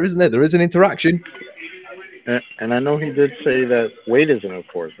on there, isn't there? There is an interaction. And I know he did say that weight isn't a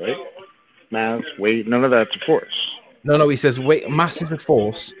force, right? Mass, weight, none of that's a force. No, he says weight, mass is a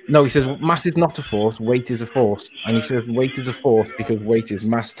force. No, he says mass is not a force, weight is a force. And he says weight is a force because weight is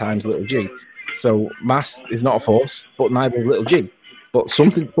mass times little g. So mass is not a force, but neither is little g. But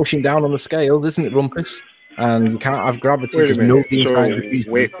something's pushing down on the scales, isn't it, Rumpus? And you can't have gravity because nobody inside the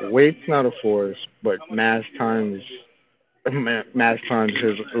reason. Weight's not a force, but mass times his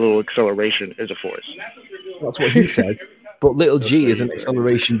little acceleration is a force. That's what he said. But little g is an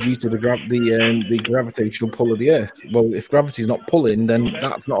acceleration due to the gravitational pull of the Earth. Well, if gravity's not pulling, then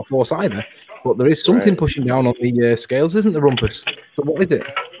that's not a force either. But there is something pushing down on the scales, isn't there, Rumpus? So what is it?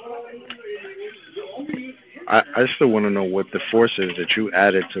 I still want to know what the force is that you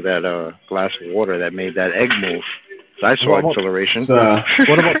added to that glass of water that made that egg move. I saw What about- acceleration.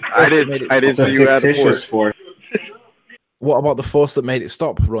 What about I didn't see you add a force. What about the force that made it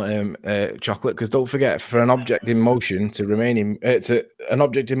stop, Chocolate? Because don't forget, for an object in motion to remain in, an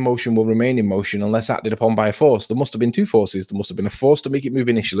object in motion will remain in motion unless acted upon by a force. There must have been two forces. There must have been a force to make it move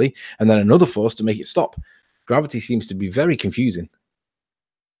initially, and then another force to make it stop. Gravity seems to be very confusing.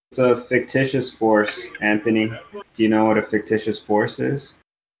 It's a fictitious force, Anthony. Do you know what a fictitious force is?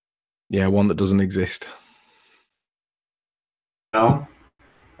 Yeah, one that doesn't exist. No.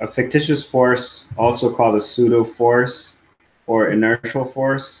 A fictitious force, also called a pseudo force or inertial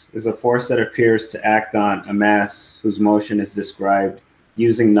force, is a force that appears to act on a mass whose motion is described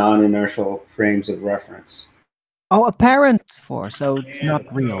using non-inertial frames of reference. Oh, apparent force, so it's not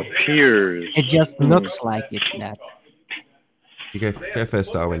real. Appears. It just looks like it's that. You go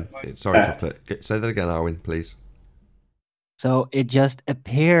first, Darwin. Sorry, Chocolate. Say that again, Darwin, please. So it just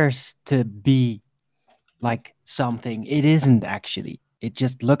appears to be like something. It isn't actually. It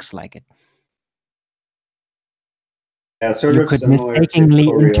just looks like it. Yeah, sort You of could similar to mistakenly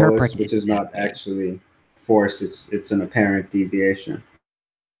interpret Coriolis, which it is that not way. actually force. It's an apparent deviation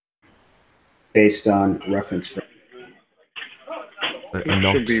based on reference frame.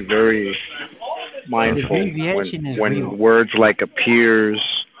 You should be very mindful deviation is when real. words like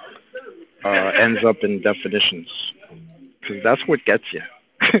appears ends up in definitions, because that's what gets you,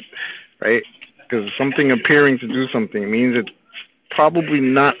 right? Because something appearing to do something means it's probably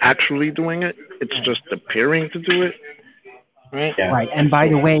not actually doing it. It's just appearing to do it, right? Yeah. Right. And by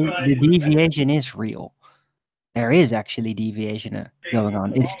the way, the deviation is real. There is actually deviation going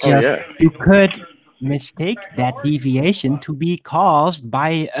on. It's just you could mistake that deviation to be caused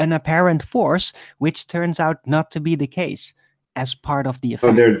by an apparent force, which turns out not to be the case as part of the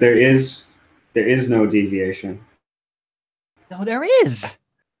effect. So there is no deviation. No, there is.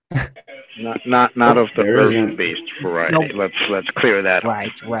 Not of the Earth-based variety. No. Let's clear that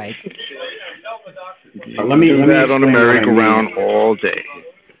up. Right. Let me that on a explain what I merry-go-round mean. all day.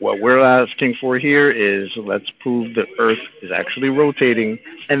 What we're asking for here is let's prove the Earth is actually rotating,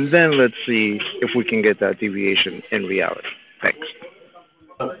 and then let's see if we can get that deviation in reality. Thanks.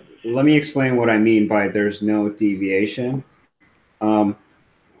 Let me explain what I mean by there's no deviation.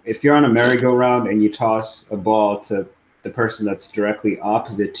 If you're on a merry-go-round and you toss a ball to the person that's directly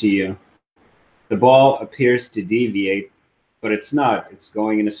opposite to you, the ball appears to deviate, but it's not. It's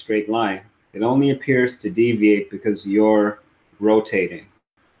going in a straight line. It only appears to deviate because you're rotating,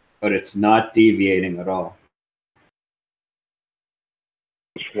 but it's not deviating at all.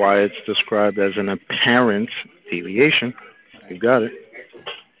 That's why it's described as an apparent deviation. You got it.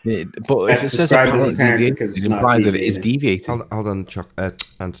 Yeah, but if it It's says described as apparent apparent deviation, because it it's not implies that it is deviating. deviating. Hold on,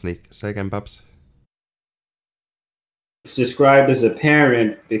 Anthony. Say again, Babs. It's described as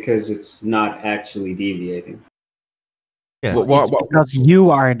apparent because it's not actually deviating. Yeah. It's because you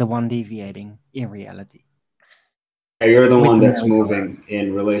are the one deviating in reality. You're the one that's the moving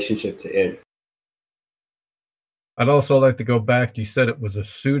in relationship to it. I'd also like to go back. You said it was a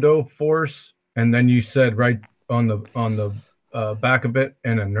pseudo force, and then you said right on the back of it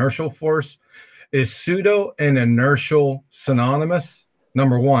an inertial force. Is pseudo and inertial synonymous?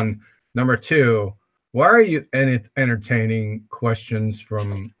 Number one. Number two, why are you entertaining questions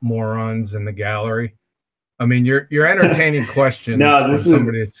from morons in the gallery? I mean, you're entertaining questions from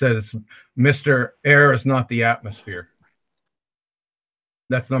somebody that says Mr. Air is not the atmosphere.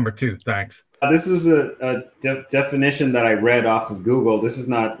 That's number two. Thanks. This is a definition that I read off of Google. This is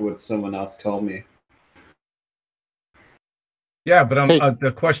not what someone else told me. Yeah, but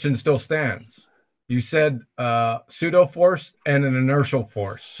the question still stands. You said pseudo force and an inertial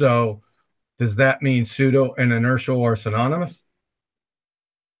force. So does that mean pseudo and inertial are synonymous?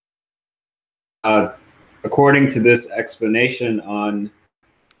 According to this explanation on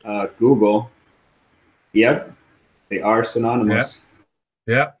Google, yep, they are synonymous.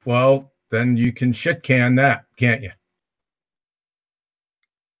 Yeah, well, then you can shit can that, can't you?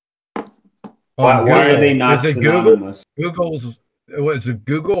 Why are they not synonymous? Was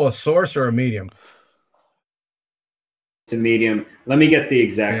Google a source or a medium? It's a medium. Let me get the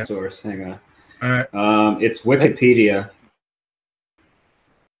exact source. Hang on. All right. It's Wikipedia.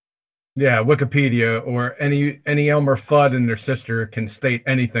 Yeah, Wikipedia or any Elmer Fudd and their sister can state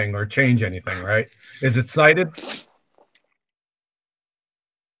anything or change anything, right? Is it cited?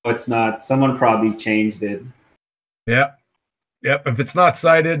 No, it's not. Someone probably changed it. Yeah. Yep. If it's not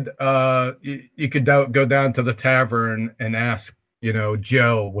cited, you could go down to the tavern and ask,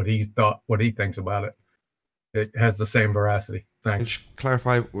 Joe what he thinks about it. It has the same veracity. Thanks. Can you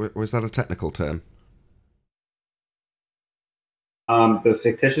clarify, was that a technical term? The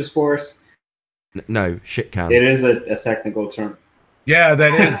fictitious force, No, shit can. It is a technical term. Yeah,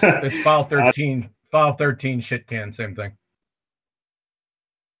 that is. It's file 13. File 13 shit can, same thing.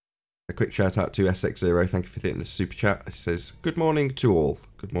 A quick shout out to SX0. Thank you for hitting the super chat. It says, good morning to all.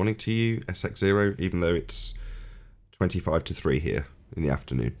 Good morning to you, SX0, even though it's 25 to 3 here in the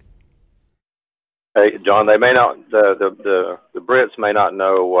afternoon. Hey, John, they may not, the Brits may not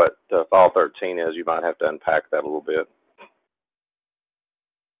know what file 13 is. You might have to unpack that a little bit.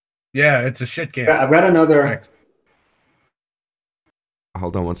 Yeah, it's a shit can. I've got another.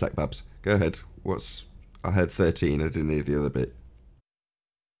 Hold on one sec, Babs. Go ahead. I heard 13. I didn't hear the other bit.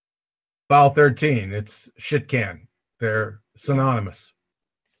 File 13. It's shit can. They're synonymous.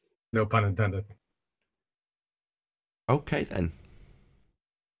 No pun intended. Okay, then.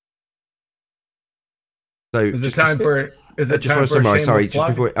 So, is it time for? Is it just time want to for summarize. Sorry, plug?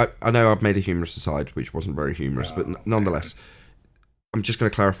 just before I know I've made a humorous aside, which wasn't very humorous, but nonetheless, I'm just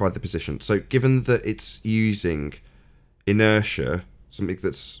going to clarify the position. So, given that it's using inertia, something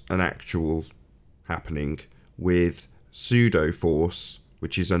that's an actual happening, with pseudo force,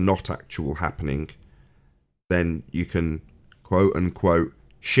 which is a not actual happening, then you can quote unquote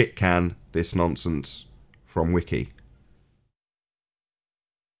shit can this nonsense from Wiki.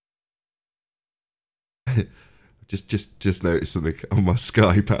 just noticed something on my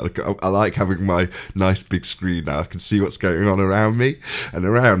Skype. I like having my nice big screen now. I can see what's going on around me. And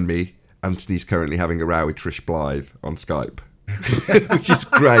around me, Anthony's currently having a row with Trish Blythe on Skype. Which is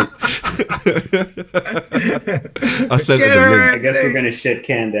great. I sent her the link. I guess we're gonna shit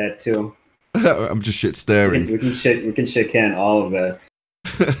can that too. I'm just shit staring. We can shit can all of that.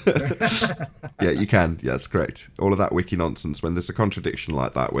 Yeah, you can. Yeah, that's correct. All of that wiki nonsense. When there's a contradiction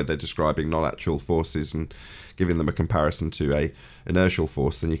like that, where they're describing non-actual forces and giving them a comparison to a inertial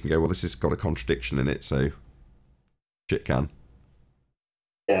force, then you can go, well, this has got a contradiction in it, so shit can.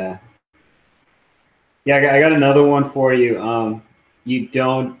 Yeah. Yeah, I got another one for you. You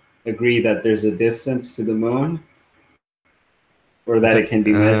don't agree that there's a distance to the moon, or that it can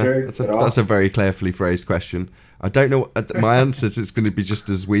be measured? That's a very carefully phrased question. I don't know. My answer is going to be just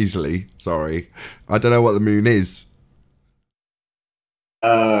as weaselly. Sorry, I don't know what the moon is.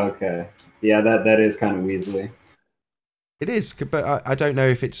 Oh, okay. Yeah, that is kind of weaselly. It is, but I don't know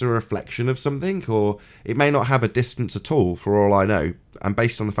if it's a reflection of something, or it may not have a distance at all, for all I know. And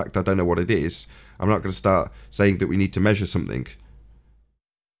based on the fact I don't know what it is, I'm not going to start saying that we need to measure something.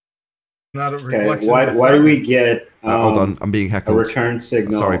 Not a reflection. Why do we get hold on, I'm being heckled. a return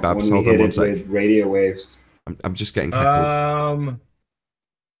signal Sorry, Babs, when we hold on hit one it sec. with radio waves? I'm just getting heckled.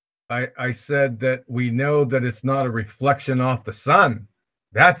 I said that we know that it's not a reflection off the sun.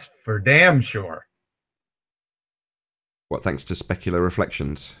 That's for damn sure. What, thanks to specular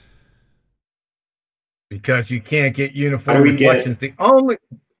reflections? Because you can't get uniform reflections. The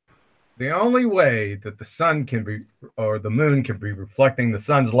only way that the sun can be, or the moon can be reflecting the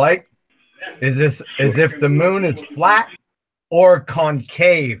sun's light is if the moon is flat or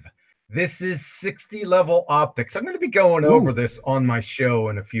concave. This is 60 level optics. I'm going to be going over this on my show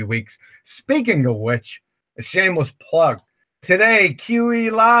in a few weeks. Speaking of which, a shameless plug. Today,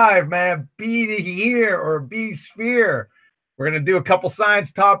 QE Live, man, be here or be sphere. We're going to do a couple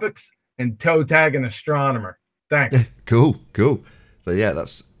science topics and toe tag an astronomer. Thanks. Cool. So yeah,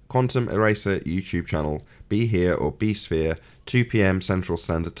 that's Quantum Eraser YouTube channel. Be here or be sphere, 2 p.m. Central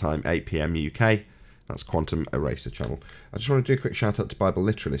Standard Time, 8 p.m. UK. That's Quantum Eraser channel. I just want to do a quick shout out to Bible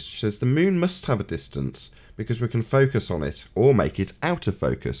Literalist. She says the moon must have a distance because we can focus on it or make it out of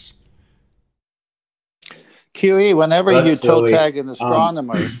focus. QE, whenever you toe tag an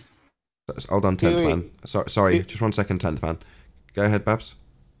astronomer. Hold on, 10th man. Sorry, just 1 second, 10th man. Go ahead, Babs.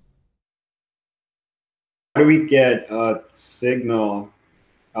 How do we get a signal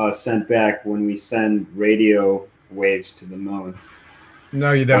sent back when we send radio waves to the moon?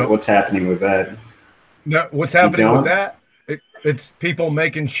 No, you don't. What's happening with that? No, what's happening with that? It's people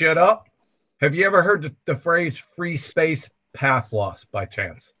making shit up. Have you ever heard the phrase free space path loss by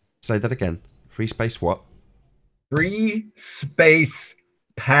chance? Say that again. Free space what? Free space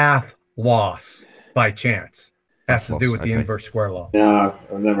path loss by chance. Has to do with the inverse square law. No,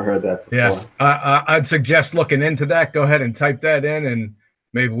 I've never heard that before. Yeah, I'd suggest looking into that. Go ahead and type that in, and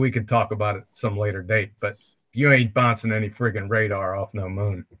maybe we can talk about it some later date. But you ain't bouncing any friggin' radar off no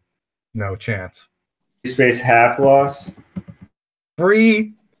moon. No chance. Space half loss?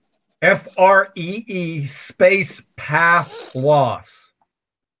 Free, F-R-E-E, space path loss.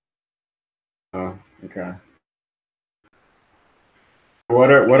 Oh, okay. What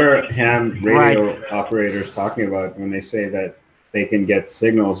are ham radio operators talking about when they say that they can get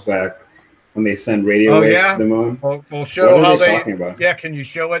signals back when they send radio waves to the moon. We'll show what how are they talking about? Yeah, can you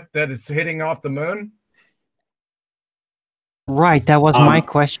show it that it's hitting off the moon? Right, that was my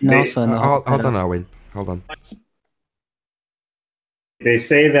question also. Hold on, Owen. Hold on. They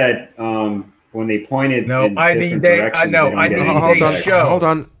say that when they point it in different directions,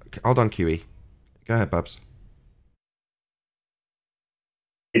 Hold on, QE. Go ahead, Babs.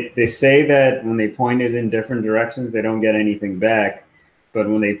 They say that when they point it in different directions, they don't get anything back. But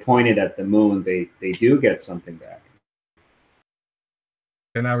when they point it at the moon, they do get something back.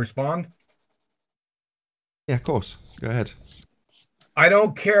 Can I respond? Yeah, of course. Go ahead. I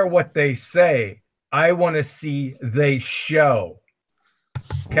don't care what they say. I want to see they show.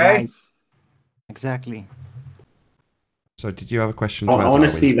 Okay? Right. Exactly. So did you have a question? I want to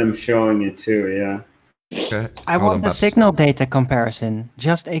see them showing it too, yeah. Okay. I want the signal data comparison.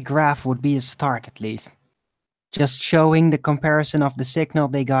 Just a graph would be a start at least. Just showing the comparison of the signal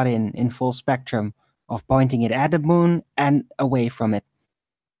they got in full spectrum of pointing it at the moon and away from it.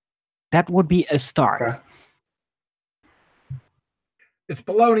 That would be a start. Okay. It's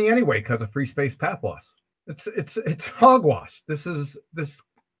baloney anyway because of free space path loss. It's hogwash. This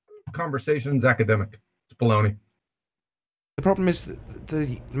conversation's academic. It's baloney. The problem is that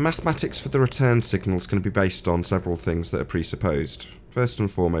the mathematics for the return signal is going to be based on several things that are presupposed. First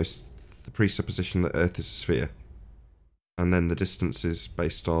and foremost, the presupposition that Earth is a sphere. And then the distance is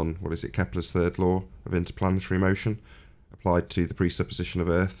based on, Kepler's third law of interplanetary motion, applied to the presupposition of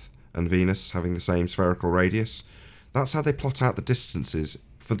Earth and Venus having the same spherical radius. That's how they plot out the distances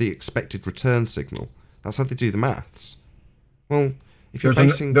for the expected return signal. That's how they do the maths. Well, if you're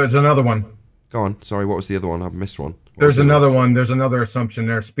basing... There's another one. Go on. Sorry, what was the other one? I missed one. There's another one. There's another assumption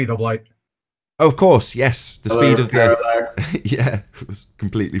there. Speed of light. Oh, of course, yes. The speed of the... yeah, was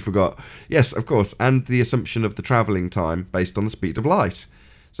completely forgot. Yes, of course. And the assumption of the travelling time based on the speed of light.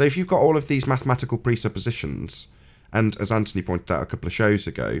 So if you've got all of these mathematical presuppositions, and as Anthony pointed out a couple of shows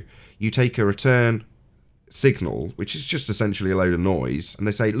ago, you take a return signal, which is just essentially a load of noise, and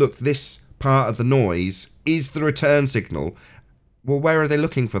they say, look, this part of the noise is the return signal. Well, where are they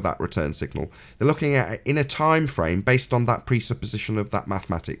looking for that return signal? They're looking at it in a time frame based on that presupposition of that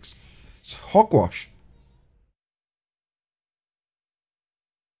mathematics. It's hogwash.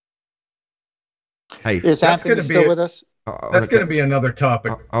 Hey, is Anthony still with us? That's going to be another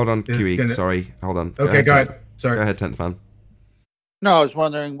topic. Hold on, QE. Sorry, hold on. Okay, go ahead. Sorry. Go ahead, 10th man. No, I was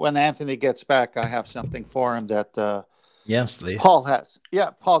wondering when Anthony gets back, I have something for him that yes, please. Paul has. Yeah,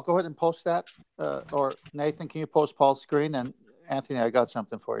 Paul, go ahead and post that. Or Nathan, can you post Paul's screen? And Anthony, I got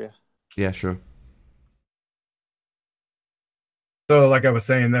something for you. Yeah, sure. So, like I was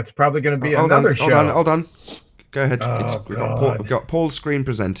saying, that's probably going to be another show. Hold on. Go ahead. We've got Paul's screen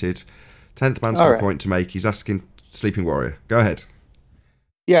presented. 10th man's got a point to make. He's asking Sleeping Warrior. Go ahead.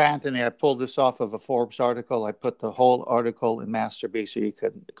 Yeah, Anthony, I pulled this off of a Forbes article. I put the whole article in Masterby so you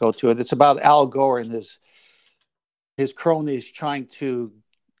could go to it. It's about Al Gore and his cronies trying to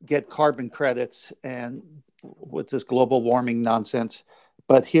get carbon credits and with this global warming nonsense.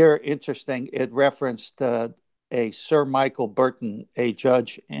 But here, interesting, it referenced a Sir Michael Burton, a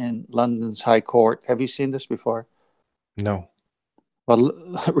judge in London's High Court. Have you seen this before? No. Well,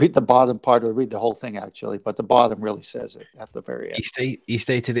 read the bottom part or read the whole thing, actually. But the bottom really says it at the very end. He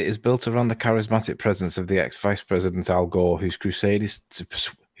stated it is built around the charismatic presence of the ex-Vice President Al Gore, whose crusade is to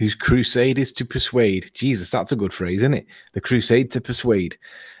persuade. Jesus, that's a good phrase, isn't it? The crusade to persuade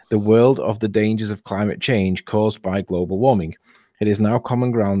the world of the dangers of climate change caused by global warming. It is now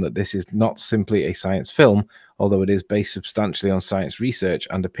common ground that this is not simply a science film, although it is based substantially on science research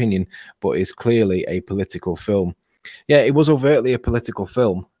and opinion, but is clearly a political film. Yeah, it was overtly a political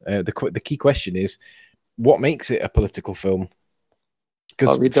film. The key question is, what makes it a political film?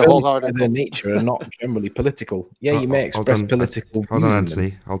 Because films by their nature are not generally political. Yeah, you may express political. Hold on,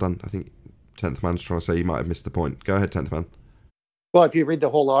 Anthony. Hold on. I think 10th man's trying to say you might have missed the point. Go ahead, 10th man. Well, if you read the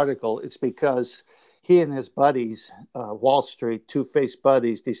whole article, it's because he and his buddies, Wall Street, two-faced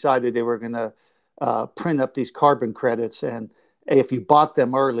buddies, decided they were going to print up these carbon credits. And if you bought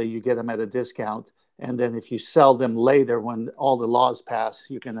them early, you get them at a discount. And then if you sell them later, when all the laws pass,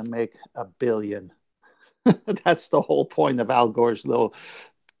 you're going to make $1 billion. That's the whole point of Al Gore's little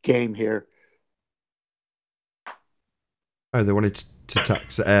game here. Oh, they wanted to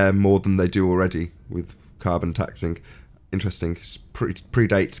tax air more than they do already with carbon taxing. Interesting.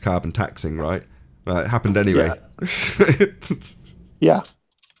 Predates carbon taxing, right? It happened anyway. Yeah. Yeah.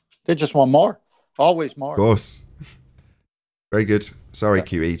 They just want more. Always more. Of course. Very good. Sorry, Yeah,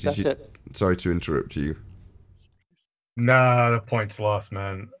 QE. that's it. Sorry to interrupt you. Nah, the point's lost,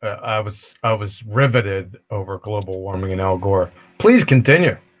 man. I was riveted over global warming and Al Gore. Please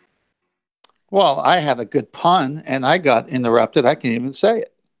continue. Well, I had a good pun, and I got interrupted. I can't even say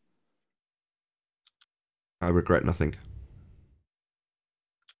it. I regret nothing.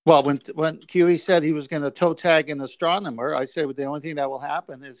 Well, when QE said he was going to toe tag an astronomer, I said, well, the only thing that will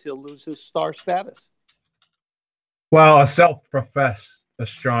happen is he'll lose his star status. Well, a self-professed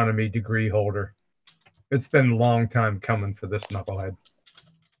astronomy degree holder. It's been a long time coming for this knucklehead.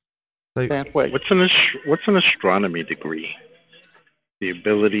 So, Can't wait. What's an astronomy degree? The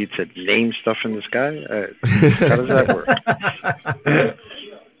ability to name stuff in the sky? How does that work?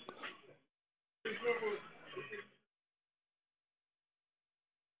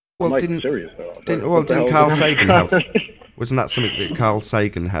 Well, didn't Carl Sagan have? Wasn't that something that Carl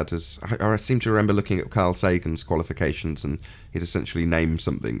Sagan had? As I seem to remember looking at Carl Sagan's qualifications, and he'd essentially named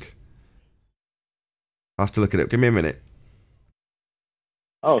something. I'll have to look at it. Give me a minute.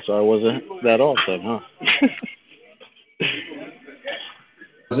 Oh, so I wasn't that off then, huh? I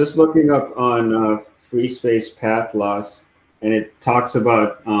was just looking up on free space path loss, and it talks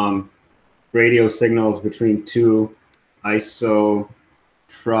about radio signals between two isotropic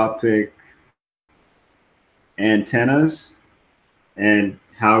antennas, and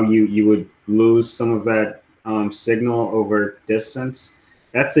how you would lose some of that signal over distance.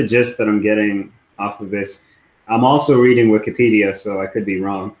 That's the gist that I'm getting off of this. I'm also reading Wikipedia, so I could be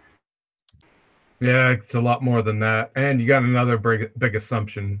wrong. Yeah, it's a lot more than that. And you got another big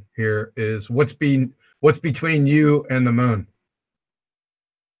assumption here is what's between you and the moon?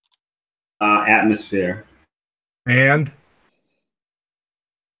 Atmosphere. And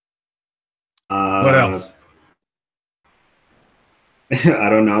what else? I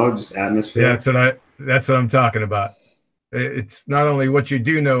don't know, just atmosphere. Yeah, that's what I'm talking about. It's not only what you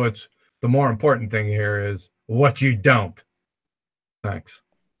do know, it's the more important thing here is what you don't. Thanks.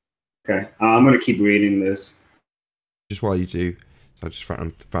 Okay, I'm going to keep reading this. Just while you do, so I just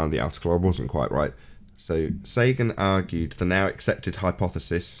found the article. I wasn't quite right. So Sagan argued the now accepted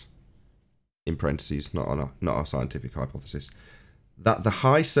hypothesis, in parentheses, not our scientific hypothesis, that the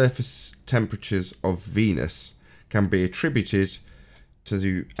high surface temperatures of Venus can be attributed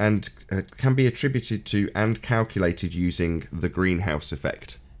to and calculated using the greenhouse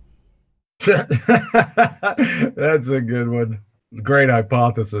effect. That's a good one. Great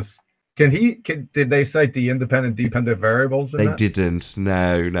hypothesis. Did they cite the independent dependent variables? They didn't.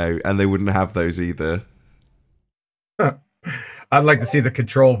 No, and they wouldn't have those either. I'd like to see the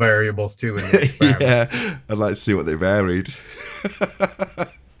control variables too in the experiment. Yeah, I'd like to see what they varied.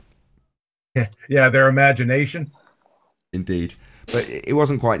 Yeah, their imagination. Indeed. But it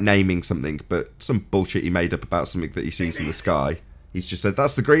wasn't quite naming something, but some bullshit he made up about something that he sees in the sky. He's just said,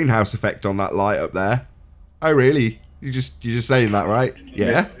 that's the greenhouse effect on that light up there. Oh, really? You're just saying that, right?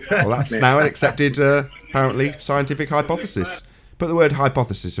 Yeah. Well, that's now an accepted, apparently, scientific hypothesis. Put the word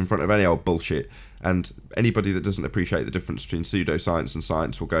hypothesis in front of any old bullshit, and anybody that doesn't appreciate the difference between pseudoscience and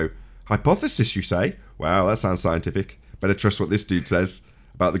science will go, hypothesis, you say? Wow, that sounds scientific. Better trust what this dude says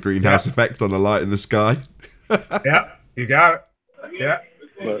about the greenhouse effect on the light in the sky. Yeah, you got it. Yeah.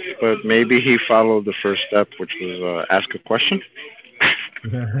 But maybe he followed the first step, which was ask a question.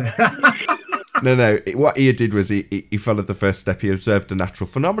 No. What he did was he followed the first step. He observed a natural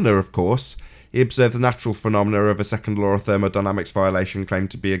phenomena, of course. He observed the natural phenomena of a second law of thermodynamics violation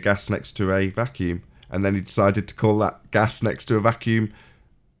claimed to be a gas next to a vacuum. And then he decided to call that gas next to a vacuum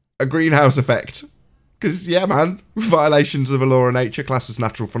a greenhouse effect. Because, yeah, man, violations of a law of nature classed as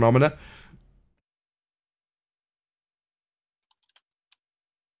natural phenomena.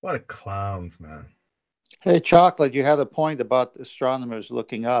 What a clowns, man. Hey, Chocolate, you had a point about astronomers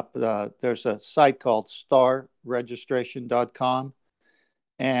looking up. There's a site called starregistration.com.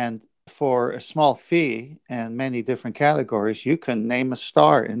 And for a small fee and many different categories, you can name a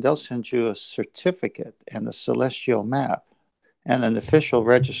star and they'll send you a certificate and a celestial map and an official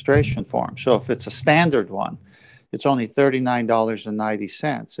registration form. So if it's a standard one, it's only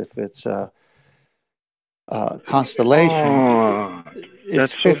 $39.90. If it's a constellation,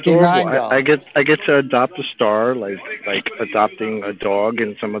 it's $59. I get to adopt a star, like adopting a dog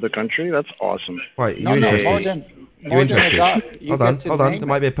in some other country. That's awesome. Right, you interested? You interested? Hold on. There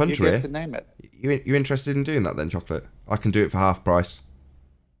might be a puncher here. To name it. You interested in doing that then, Chocolate? I can do it for half price.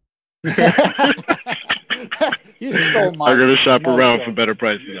 You stole my. I'm gonna shop around for better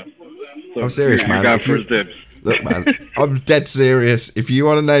prices. So I'm serious, man. Look, man, I'm dead serious. If you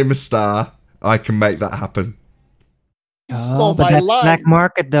want to name a star, I can make that happen. Oh, but that's black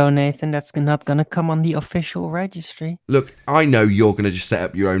market though, Nathan. That's not going to come on the official registry. Look, I know you're going to just set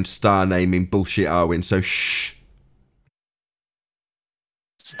up your own star naming bullshit, Arwin, so shh.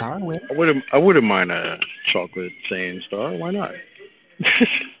 Starwin? I wouldn't mind a Chocolate saying star. Why not?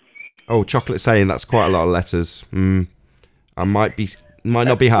 Oh, chocolate saying that's quite a lot of letters. I might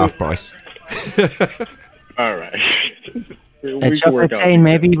not be half price. All right. Chocolate saying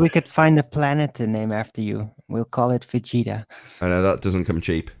maybe we could find a planet to name after you. We'll call it Vegeta. I know that doesn't come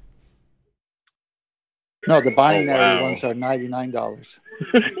cheap. No, the binary ones are $99.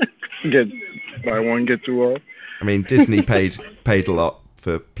 Get buy one, get two off. I mean, Disney paid a lot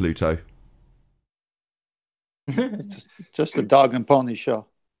for Pluto. It's just a dog and pony show.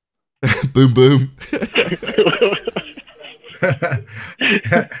 Boom, boom.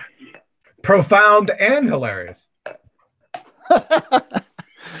 Profound and hilarious.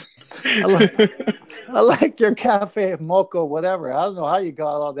 I like your cafe mocha, whatever. I don't know how you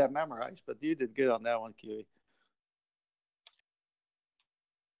got all that memorized, but you did good on that one, Kiwi.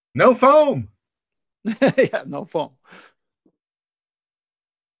 No foam. Yeah, no foam.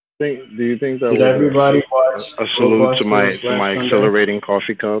 Do you think that Did everybody watch a salute to my Sunday? accelerating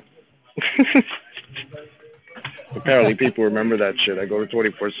coffee cup? Apparently, people remember that shit. I go to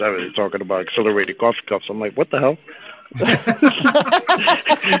 24/7. They're talking about accelerated coffee cups. I'm like, what the hell?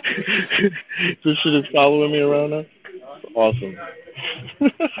 This shit is following me around now. Awesome.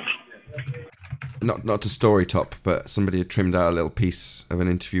 Not to story top, but somebody had trimmed out a little piece of an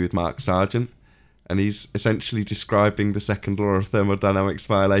interview with Mark Sargent, and he's essentially describing the second law of thermodynamics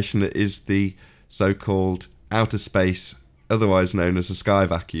violation that is the so-called outer space, otherwise known as a sky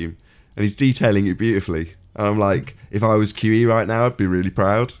vacuum, and he's detailing it beautifully. And I'm like, if I was QE right now, I'd be really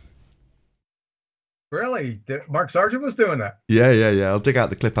proud. Really? Mark Sargent was doing that? Yeah. I'll dig out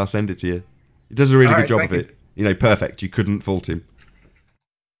the clip. I'll send it to you. He does a really good job of it. You. Perfect. You couldn't fault him.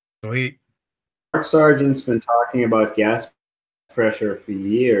 Sweet. Mark Sargent's been talking about gas pressure for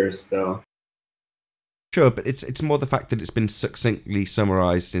years, though. Sure, but it's more the fact that it's been succinctly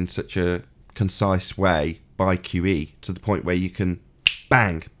summarized in such a concise way by QE to the point where you can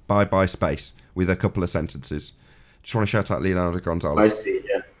bang bye space with a couple of sentences. Just want to shout out Leonardo Gonzalez. I see,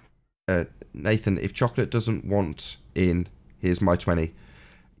 yeah. Nathan, if chocolate doesn't want in, here's my 20.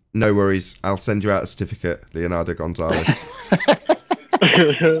 No worries, I'll send you out a certificate, Leonardo Gonzalez.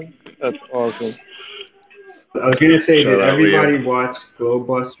 That's awesome. I was going to say, did everybody watch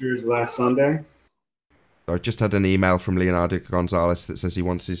Globebusters last Sunday? I just had an email from Leonardo Gonzalez that says he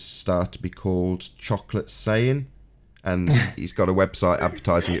wants his star to be called Chocolate Saying, and he's got a website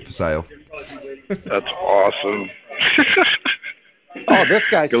advertising it for sale. That's awesome. Oh, this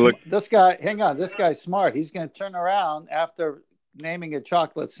guy. Hang on. This guy's smart. He's going to turn around after naming it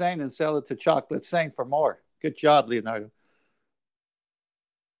Chocolate Saying and sell it to Chocolate Saying for more. Good job, Leonardo.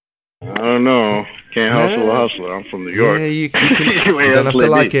 I don't know. Can't hustle a hustler. I'm from New York. Yeah, you don't have to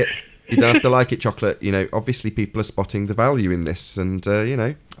like it. You don't have to like it, Chocolate. Obviously people are spotting the value in this, and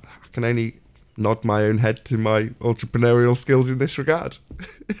I can only nod my own head to my entrepreneurial skills in this regard.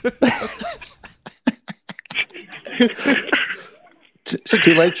 It's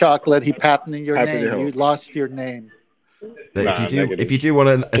too late, Chocolate. He patented your name. You lost your name. If you do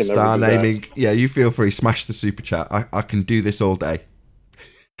want a star naming, you feel free. Smash the super chat. I can do this all day.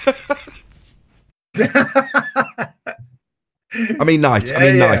 I mean night.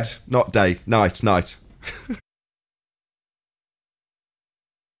 Night, not day. Night.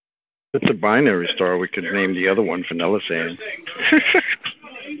 It's a binary star. We could name the other one Vanilla Sand.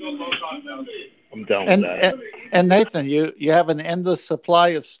 I'm down with that. And Nathan, you have an endless supply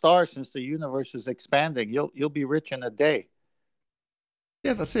of stars since the universe is expanding. You'll be rich in a day.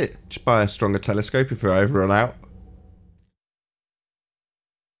 Yeah, that's it. Just buy a stronger telescope if we ever run out.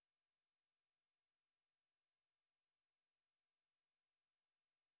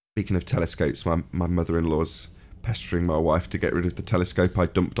 Speaking of telescopes, my mother-in-law's pestering my wife to get rid of the telescope I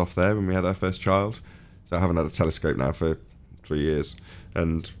dumped off there when we had our first child. So I haven't had a telescope now for 3 years.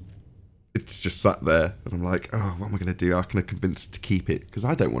 And it's just sat there. And I'm like, oh, what am I going to do? How can I convince her to keep it? Because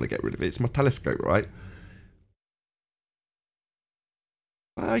I don't want to get rid of it. It's my telescope, right?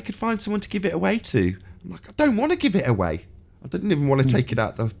 I could find someone to give it away to. I'm like, I don't want to give it away. I didn't even want to take it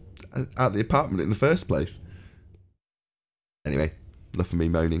out the apartment in the first place. Anyway, enough of me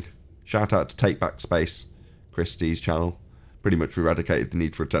moaning. Shout out to Take Back Space, Christie's channel. Pretty much eradicated the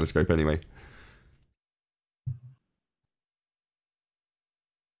need for a telescope anyway.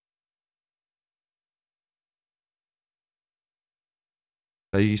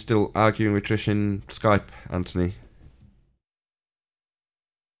 Are you still arguing with Trish in Skype, Anthony?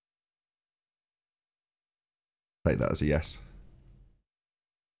 Take that as a yes.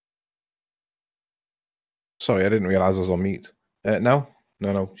 Sorry, I didn't realise I was on mute. No.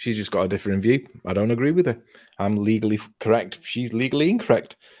 She's just got a different view. I don't agree with her. I'm legally correct. She's legally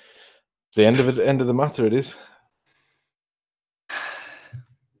incorrect. It's the end of the matter. It is.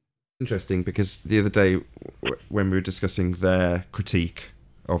 Interesting, because the other day when we were discussing their critique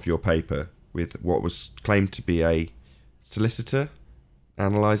of your paper with what was claimed to be a solicitor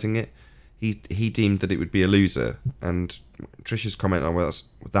analysing it, he deemed that it would be a loser, and Trish's comment on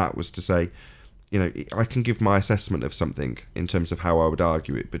that was to say, you know, I can give my assessment of something in terms of how I would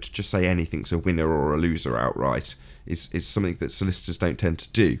argue it, but to just say anything's a winner or a loser outright is something that solicitors don't tend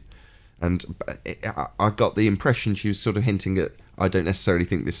to do. And I got the impression she was sort of hinting at, I don't necessarily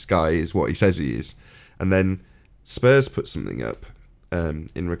think this guy is what he says he is. And then Spurs put something up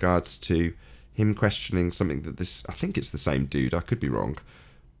in regards to him questioning something that I think it's the same dude, I could be wrong,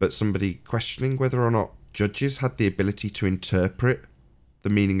 but somebody questioning whether or not judges had the ability to interpret the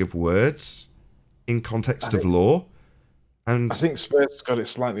meaning of words in context of law. And I think Spurs got it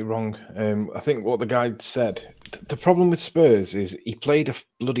slightly wrong. I think what the guy said, the problem with Spurs is he played a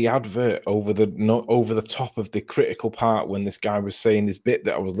bloody advert over the top of the critical part when this guy was saying this bit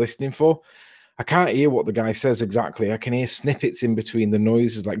that I was listening for. I can't hear what the guy says exactly. I can hear snippets in between the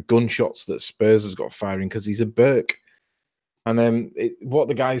noises, like gunshots that Spurs has got firing because he's a Burke. And what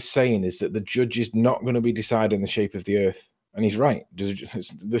the guy's saying is that the judge is not going to be deciding the shape of the earth. And he's right.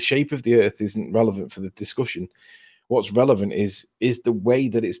 The shape of the earth isn't relevant for the discussion. What's relevant is the way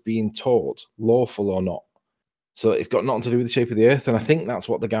that it's being taught lawful or not. So it's got nothing to do with the shape of the earth. And I think that's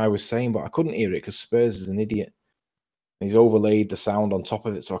what the guy was saying, but I couldn't hear it because Spurs is an idiot. He's overlaid the sound on top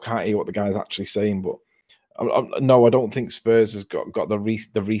of it, so I can't hear what the guy's actually saying. But no, I don't think Spurs has got the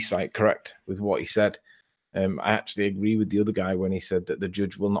recite correct with what he said. I actually agree with the other guy when he said that the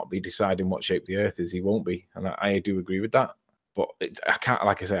judge will not be deciding what shape the earth is. He won't be, and I do agree with that. But I can't,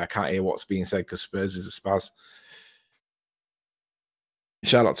 like I say, I can't hear what's being said because Spurs is a spaz.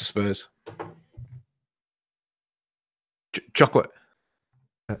 Shout out to Spurs. Chocolate.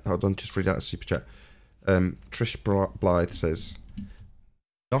 Hold on, just read out a super chat. Trish Blythe says,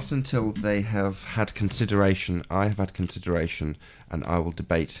 not until they have had consideration, I have had consideration, and I will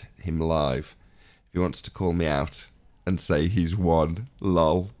debate him live. If he wants to call me out and say he's won,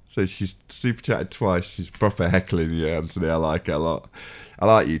 lol. So she's super chatted twice. She's proper heckling you, Anthony. I like it a lot. I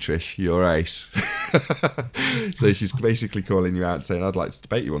like you, Trish. You're ace. So she's basically calling you out and saying, I'd like to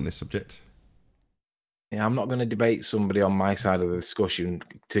debate you on this subject. Yeah, I'm not going to debate somebody on my side of the discussion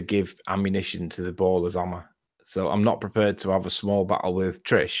to give ammunition to the baller's hammer. So I'm not prepared to have a small battle with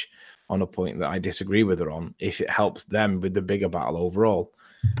Trish on a point that I disagree with her on if it helps them with the bigger battle overall.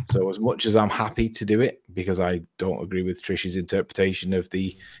 So as much as I'm happy to do it, because I don't agree with Trish's interpretation of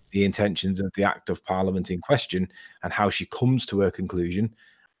the intentions of the Act of Parliament in question and how she comes to her conclusion,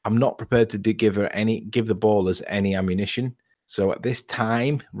 I'm not prepared to give the ballers any ammunition. So at this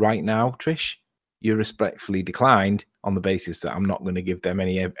time, right now, Trish, you respectfully declined on the basis that I'm not going to give them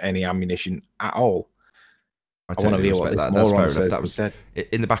any ammunition at all. I totally respect that. That's fair enough. That was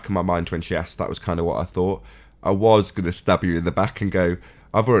in the back of my mind when she asked. That was kind of what I thought. I was going to stab you in the back and go,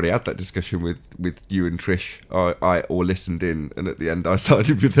 I've already had that discussion with you and Trish. I listened in, and at the end I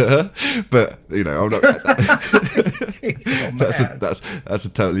sided with her. But you know, I'm not. That's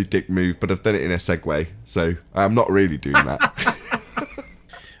a totally dick move. But I've done it in a segue, so I'm not really doing that.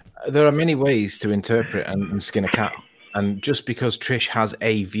 There are many ways to interpret and skin a cat, and just because Trish has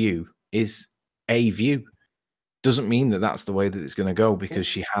a view is a view doesn't mean that that's the way that it's going to go because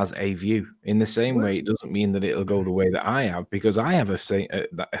she has a view. In the same way, it doesn't mean that it'll go the way that I have because I have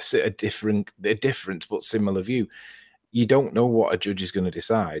a different but similar view. You don't know what a judge is going to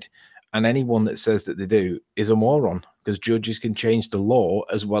decide, and anyone that says that they do is a moron because judges can change the law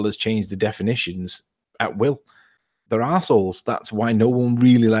as well as change the definitions at will. They're arseholes. That's why no one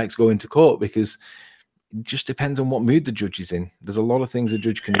really likes going to court because it just depends on what mood the judge is in. There's a lot of things a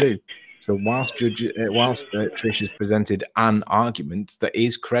judge can do. So whilst Trish has presented an argument that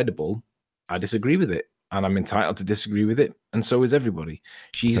is credible, I disagree with it, and I'm entitled to disagree with it, and so is everybody.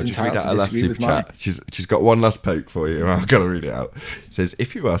 She's entitled to disagree with mine. She's got one last poke for you. I've got to read it out. It says,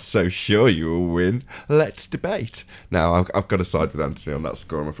 if you are so sure you will win, let's debate. Now, I've got to side with Anthony on that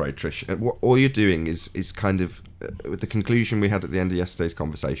score, I'm afraid, Trish. And what all you're doing is kind of, the conclusion we had at the end of yesterday's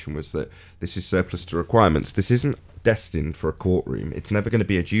conversation was that this is surplus to requirements. This isn't destined for a courtroom. It's never going to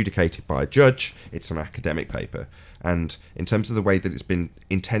be adjudicated by a judge. It's an academic paper. And in terms of the way that it's been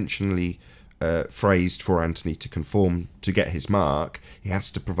intentionally phrased for Anthony to conform to get his mark, he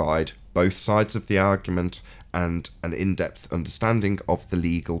has to provide both sides of the argument and an in-depth understanding of the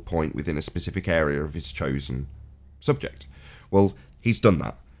legal point within a specific area of his chosen subject. Well, he's done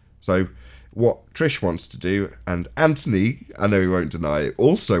that. So what Trish wants to do, and Anthony, I know he won't deny it,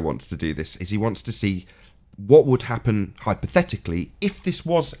 also wants to do this, is he wants to see what would happen hypothetically if this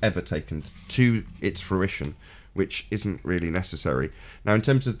was ever taken to its fruition, which isn't really necessary. Now, in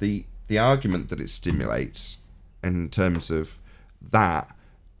terms of the the argument that it stimulates in terms of that,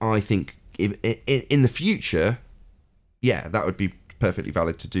 I think in the future, yeah, that would be perfectly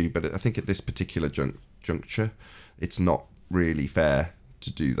valid to do. But I think at this particular juncture, it's not really fair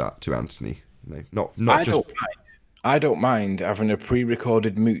to do that to Anthony. Not just. I don't mind having a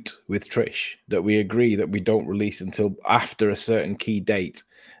pre-recorded moot with Trish that we agree that we don't release until after a certain key date,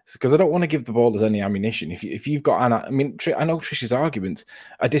 because I don't want to give the ballers any ammunition. If you've got I know Trish's arguments.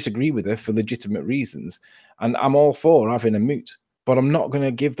 I disagree with her for legitimate reasons, and I'm all for having a moot. But I'm not going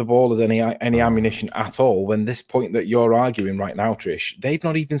to give the ballers any ammunition at all when this point that you're arguing right now, Trish, they've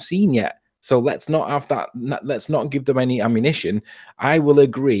not even seen yet. So let's not have that. Let's not give them any ammunition. I will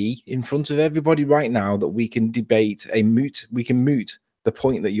agree in front of everybody right now that we can debate a moot. We can moot the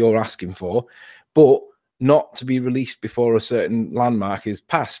point that you're asking for, but not to be released before a certain landmark is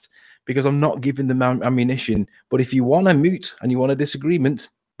passed, because I'm not giving them ammunition. But if you want a moot and you want a disagreement,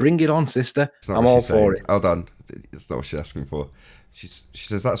 bring it on, sister. I'm all for it. Hold on. It's not what she's asking for. She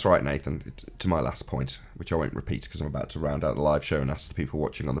says, that's right, Nathan, to my last point, which I won't repeat because I'm about to round out the live show and ask the people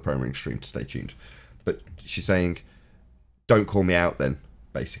watching on the Premiering stream to stay tuned. But she's saying, don't call me out then,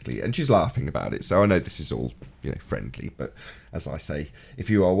 basically. And she's laughing about it. So I know this is all, friendly. But as I say, if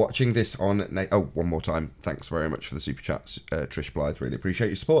you are watching this on... one more time. Thanks very much for the super chats, Trish Blythe. Really appreciate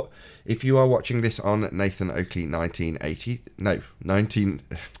your support. If you are watching this on Nathan Oakley 1980... No, 19...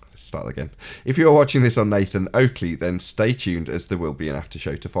 Start again. If you're watching this on Nathan Oakley, then stay tuned as there will be an after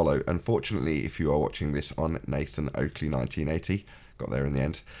show to follow. Unfortunately, if you are watching this on Nathan Oakley 1980, got there in the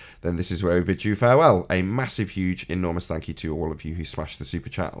end, then this is where we bid you farewell. A massive, huge, enormous thank you to all of you who smashed the super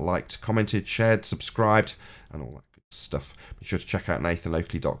chat, liked, commented, shared, subscribed, and all that good stuff. Be sure to check out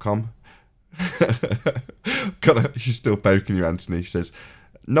nathanoakley.com. She's still poking you, Anthony. She says,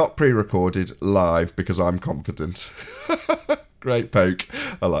 not pre-recorded, live, because I'm confident. Great poke.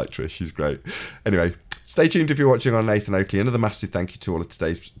 I like Trish. She's great. Anyway, stay tuned if you're watching on Nathan Oakley. Another massive thank you to all of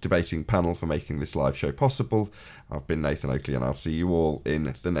today's debating panel for making this live show possible. I've been Nathan Oakley, and I'll see you all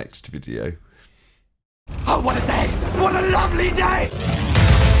in the next video. Oh, what a day! What a lovely day!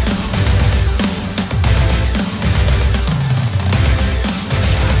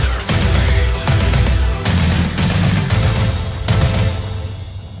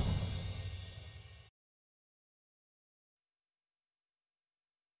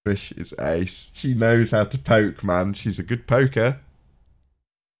 Trish is ace. She knows how to poke, man. She's a good poker.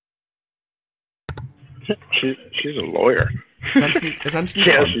 She's a lawyer. Has Anthony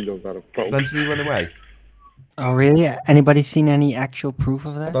yeah, gone? she knows how to poke. Has Anthony run away? Oh, really? Anybody seen any actual proof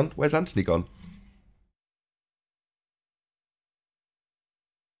of that? Hold on. Where's Anthony gone?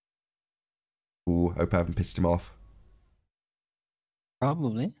 Ooh, hope I haven't pissed him off.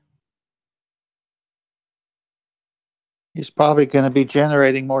 Probably. He's probably going to be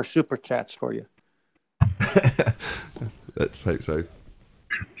generating more super chats for you. Let's hope so.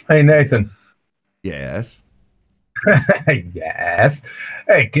 Hey, Nathan. Yes. Yes.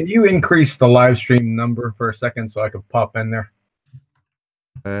 Hey, can you increase the live stream number for a second so I can pop in there?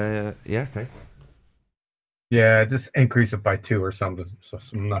 Yeah, okay. Yeah, just increase it by 2 or something so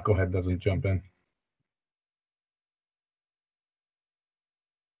some knucklehead doesn't jump in.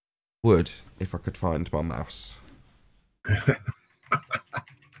 Would, if I could find my mouse.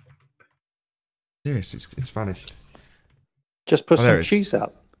 Serious, it's vanished. Just put some cheese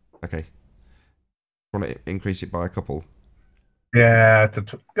out. Okay. Want to increase it by a couple? Yeah,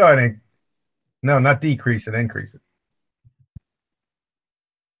 go ahead and no, not decrease it, increase it.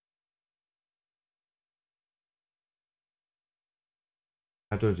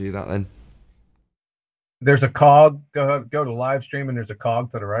 How do I do that then? There's a cog. Go to live stream and there's a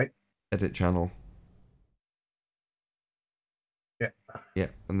cog to the right. Edit channel. Yeah. Yeah,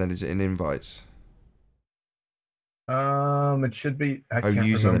 and then is it in invites? It should be. I can't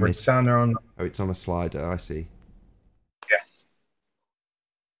user remember. limit. It's down there on. Oh, it's on a slider. I see. Yeah.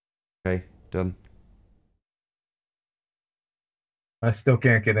 Okay, done. I still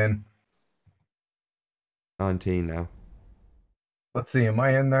can't get in. 19 now. Let's see. Am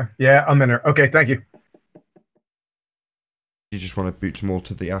I in there? Yeah, I'm in there. Okay, thank you. You just want to boot them all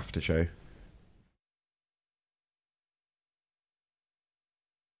to the after show?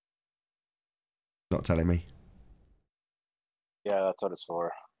 Not telling me. Yeah, that's what it's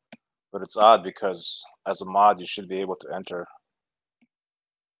for. But it's odd because as a mod, you should be able to enter.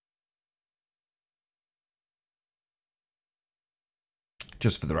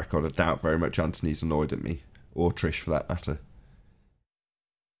 Just for the record, I doubt very much Anthony's annoyed at me. Or Trish, for that matter.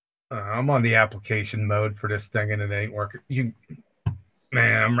 I'm on the application mode for this thing and it ain't working.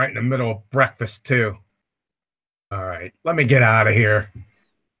 Man, I'm right in the middle of breakfast too. All right, let me get out of here.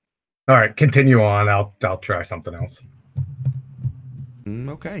 All right, continue on. I'll try something else.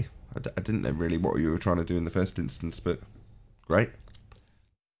 Okay. I didn't know really what you were trying to do in the first instance, but great.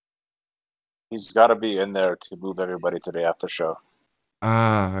 He's got to be in there to move everybody to the after show.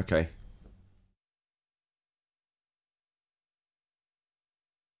 Ah, okay.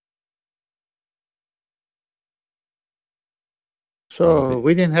 So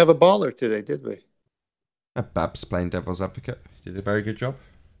we didn't have a baller today, did we? Babs playing devil's advocate. He did a very good job.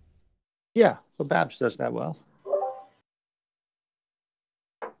 Yeah, well, Babs does that well.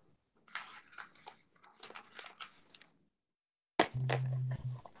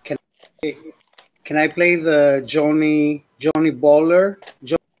 Can I play the Johnny Baller?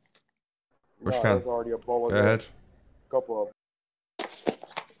 Which can? Already a baller. Go ahead. Couple of.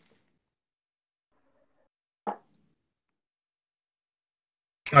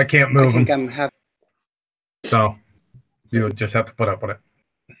 I can't move him. I'm happy. So you would just have to put up with it.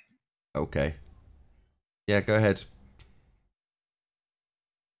 Okay. Yeah, go ahead.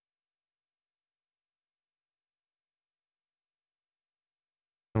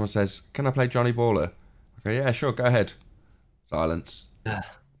 Someone says, "Can I play Johnny Baller?" Okay, yeah, sure, go ahead. Silence.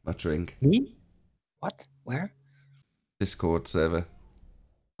 Muttering. Me? What? Where? Discord server.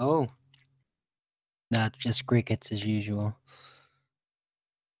 Oh. Not just crickets as usual.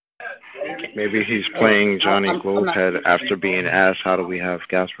 Maybe he's playing Johnny Glowhead after being asked, how do we have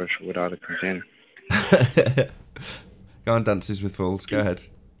gas pressure without a container? Go on, Dances with Fools. Go ahead.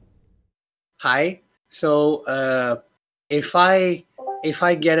 Hi. So if I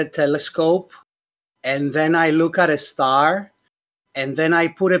get a telescope and then I look at a star and then I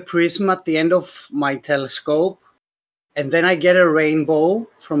put a prism at the end of my telescope and then I get a rainbow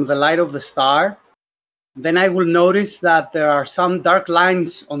from the light of the star, then I will notice that there are some dark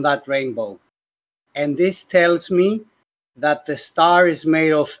lines on that rainbow. And this tells me that the star is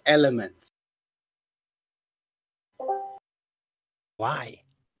made of elements. Why?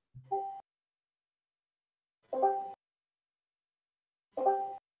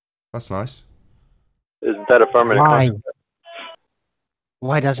 That's nice. Isn't that affirmative? Why?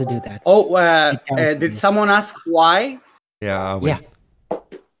 Why does it do that? Oh, did someone ask why? Yeah. Yeah.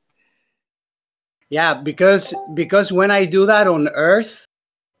 Yeah, because when I do that on Earth,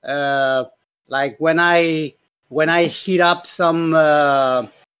 like when I heat up some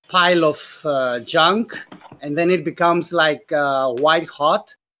pile of junk and then it becomes like white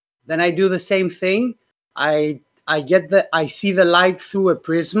hot, then I do the same thing. I see the light through a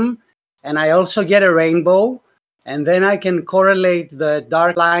prism, and I also get a rainbow, and then I can correlate the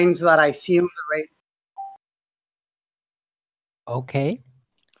dark lines that I see on the rainbow. Okay.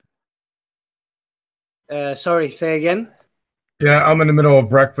 Sorry, say again. Yeah, I'm in the middle of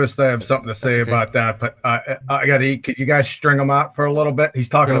breakfast. I have something to say about that, but I got to eat. Could you guys string him out for a little bit? He's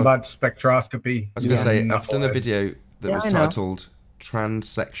talking about spectroscopy. I was going to say, I've done a video that was titled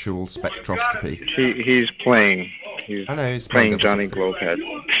Transsexual Spectroscopy. He's playing. I know, he's playing Johnny Glowhead.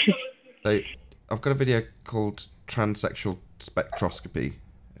 So, I've got a video called Transsexual Spectroscopy.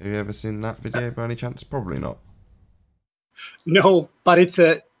 Have you ever seen that video by any chance? Probably not. No, but it's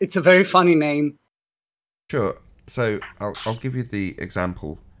a very funny name. Sure. So I'll give you the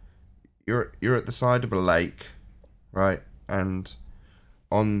example. You're at the side of a lake, right? And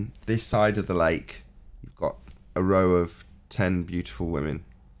on this side of the lake, you've got a row of 10 beautiful women,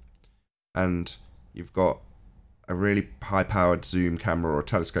 and you've got a really high-powered zoom camera or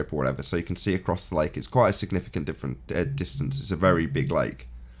telescope or whatever, so you can see across the lake. It's quite a significant different distance. It's a very big lake.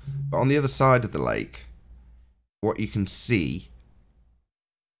 But on the other side of the lake, what you can see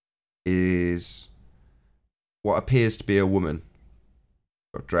is what appears to be a woman.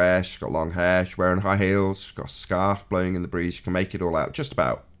 She's got a dress, she's got long hair, she's wearing high heels, she's got a scarf blowing in the breeze. You can make it all out, just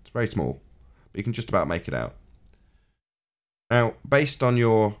about. It's very small, but you can just about make it out. Now, based on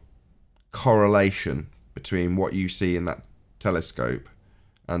your correlation between what you see in that telescope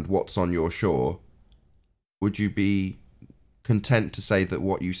and what's on your shore, would you be content to say that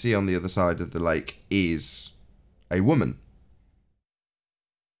what you see on the other side of the lake is a woman?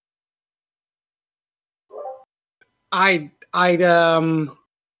 I'd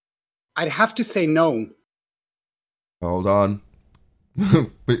have to say no. Hold on.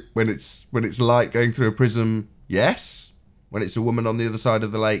 But when it's light going through a prism, yes. When it's a woman on the other side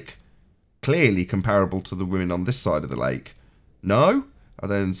of the lake, clearly comparable to the women on this side of the lake, no. I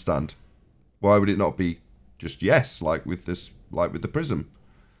don't understand. Why would it not be just yes, like with the prism?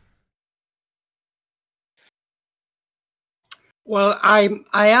 Well, I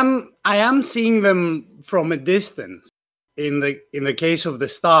am seeing them from a distance in the case of the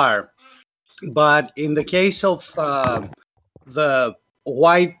star, but in the case of the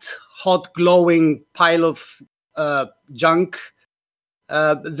white, hot, glowing pile of junk.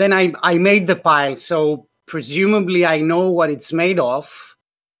 Then I made the pile, so presumably I know what it's made of,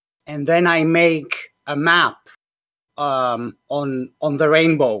 and then I make a map on the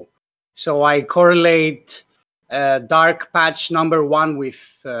rainbow. So I correlate dark patch number 1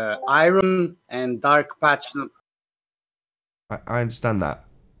 with iron, and dark patch. I understand that.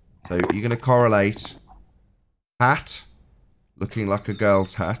 So you're going to correlate hat looking like a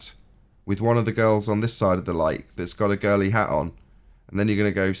girl's hat with one of the girls on this side of the lake that's got a girly hat on, and then you're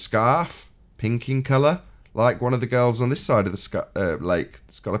going to go scarf, pink in colour, like one of the girls on this side of the lake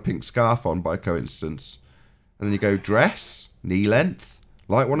that's got a pink scarf on by coincidence, and then you go dress, knee length,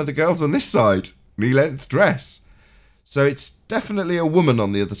 like one of the girls on this side, knee length dress. So it's definitely a woman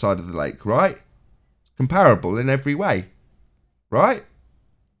on the other side of the lake, right? Comparable in every way, right?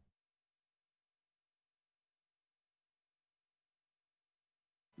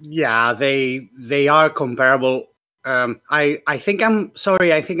 Yeah, they are comparable. I think I'm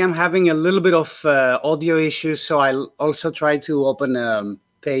sorry. I think I'm having a little bit of audio issues, so I'll also try to open a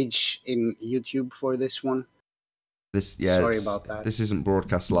page in YouTube for this one. Sorry about that. This isn't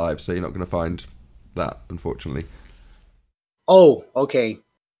broadcast live, so you're not going to find that, unfortunately. Oh, okay.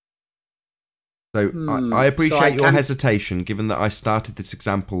 So I appreciate your hesitation, given that I started this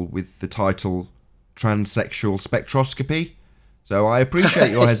example with the title Transsexual Spectroscopy. So I appreciate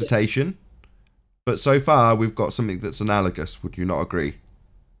your hesitation, but so far we've got something that's analogous. Would you not agree?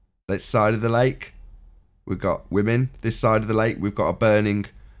 This side of the lake, we've got women. This side of the lake, we've got a burning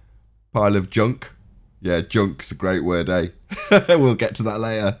pile of junk. Yeah, junk's a great word, eh? We'll get to that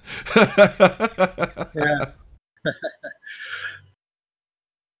later. Yeah.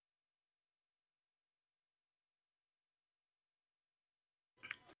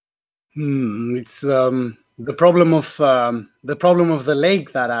 It's the problem of the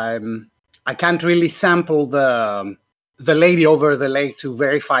lake that I can't really sample the lady over the lake to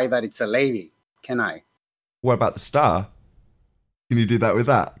verify that it's a lady, can I? What about the star? Can you do that with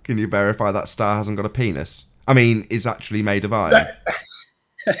that? Can you verify that star hasn't got a penis? I mean, is actually made of iron.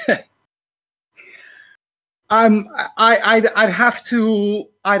 I'd have to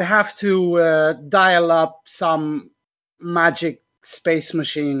dial up some magic space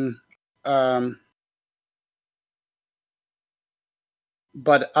machine.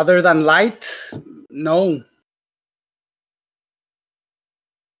 But other than light, no.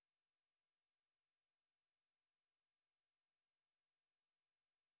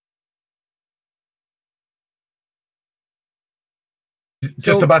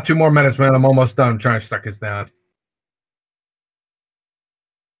 Just about 2 more minutes, man. I'm almost done. I'm trying to suck this down.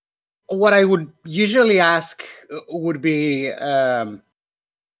 What I would usually ask would be,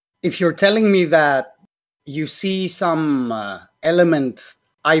 if you're telling me that you see some element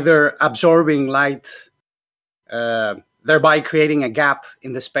either absorbing light, thereby creating a gap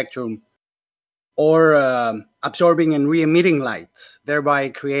in the spectrum, or absorbing and re-emitting light, thereby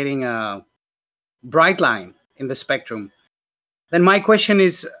creating a bright line in the spectrum, then my question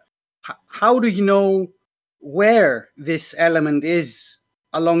is, how do you know where this element is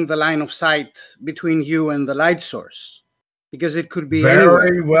along the line of sight between you and the light source? Because it could be very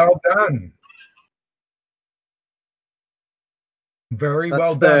anywhere. well done. Very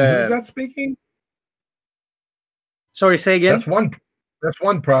well done. Who's that speaking? Sorry, say again. That's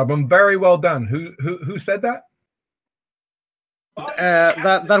one problem. Very well done. Who said that?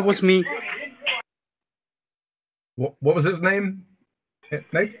 That was me. What was his name?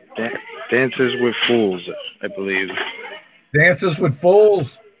 Nathan? Dances with Fools, I believe. Dances with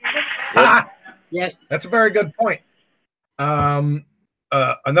Fools. Yes. That's a very good point.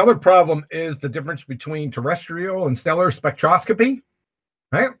 Another problem is the difference between terrestrial and stellar spectroscopy.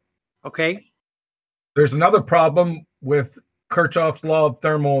 Right? Okay. There's another problem with Kirchhoff's law of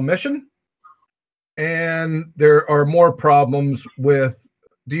thermal emission. And there are more problems with,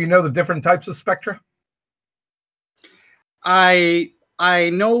 do you know the different types of spectra? I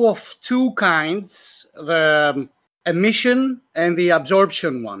know of 2 kinds, the emission and the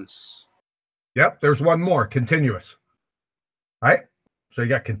absorption ones. Yep, there's one more, continuous. Right? So you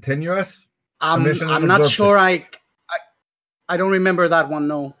got continuous. I'm not sure. I don't remember that one.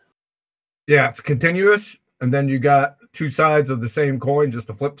 No. Yeah, it's continuous, and then you got 2 sides of the same coin, just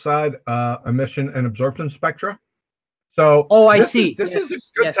the flip side, emission and absorption spectra. So, I see. This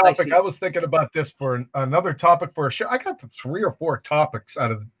is a good topic. I was thinking about this for another topic for a show. I got 3 or 4 topics out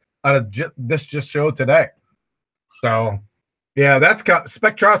of this show today. So, yeah,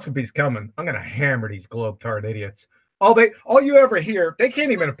 spectroscopy's coming. I'm gonna hammer these globe-tard idiots. All you ever hear, they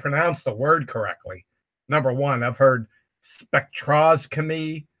can't even pronounce the word correctly. Number one, I've heard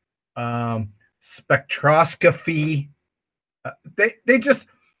spectroscopy, spectroscopy. They just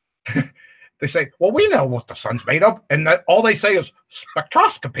they say, well, we know what the sun's made of, and that all they say is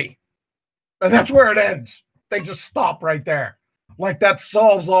spectroscopy, and that's where it ends. They just stop right there, like that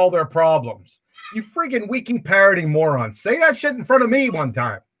solves all their problems. You freaking wiki parroting morons! Say that shit in front of me one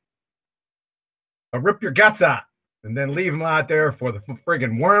time. I'll rip your guts out and then leave them out there for the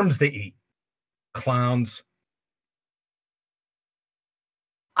friggin' worms to eat. Clowns.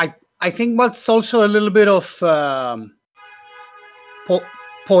 I think what's also a little bit of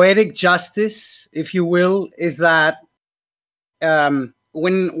poetic justice, if you will, is that when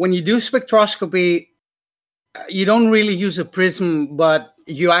you do spectroscopy, you don't really use a prism, but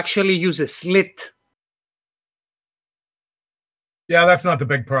you actually use a slit. Yeah, that's not the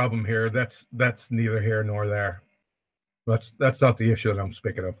big problem here. That's neither here nor there. That's not the issue that I'm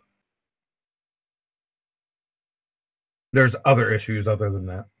speaking of. There's other issues other than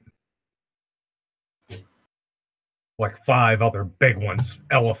that. Like 5 other big ones.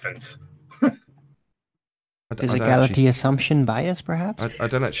 Elephants. Physicality assumption bias, perhaps? I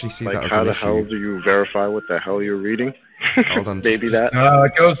don't actually see Like, that as how an the issue. hell do you verify what the hell you're reading? Hold on, Maybe that.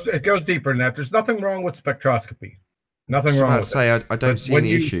 It goes deeper than that. There's nothing wrong with spectroscopy. Nothing wrong with it. I don't see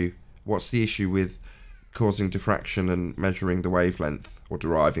any issue. What's the issue with causing diffraction and measuring the wavelength, or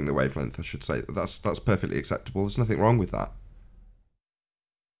deriving the wavelength, I should say? That's perfectly acceptable. There's nothing wrong with that.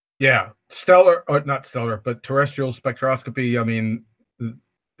 Yeah, stellar, or not stellar, but terrestrial spectroscopy. I mean,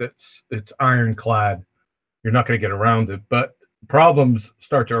 it's ironclad. You're not going to get around it. But problems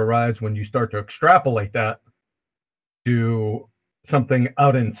start to arise when you start to extrapolate that to something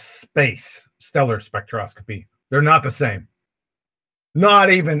out in space. Stellar spectroscopy. They're not the same.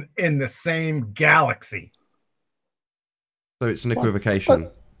 Not even in the same galaxy. So it's an equivocation.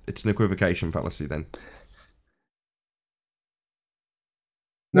 It's an equivocation fallacy then.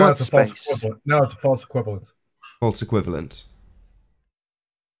 No, it's a false equivalent. No, it's a false equivalence. False equivalent.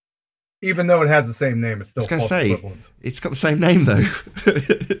 Even though it has the same name, it's still false equivalent. It's got the same name though.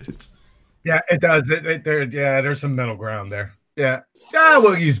 Yeah, it does. There's some middle ground there. Yeah,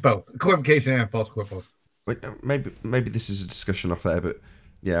 we'll use both equivocation and false equivalence. Wait, maybe this is a discussion off there, but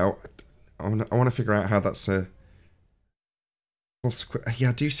yeah, I want to figure out how that's a false. Yeah,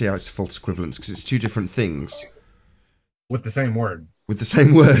 I do see how it's a false equivalence because it's 2 different things with the same word. With the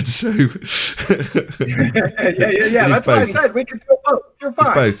same word, so yeah. That's what I said. We can do both. You're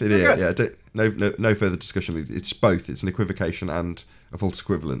fine. It's both. No further discussion. It's both. It's an equivocation and a false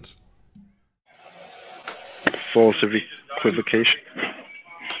equivalent. False equivocation.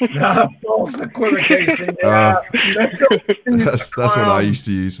 False equivocation. Yeah, that's what I used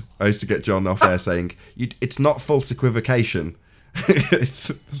to use. I used to get John off there saying, "It's not false equivocation.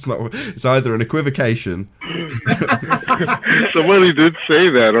 it's either an equivocation." Somebody did say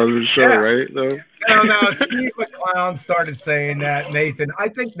that on the show, right? No. Steve McClown started saying that. I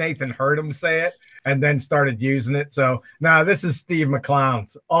think Nathan heard him say it and then started using it. So now this is Steve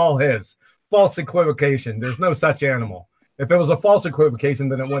McClown's, all his false equivocation. There's no such animal. If it was a false equivocation,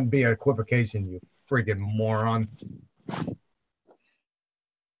 then it wouldn't be an equivocation, you friggin' moron.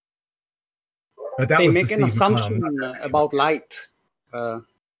 But they make an assumption about light.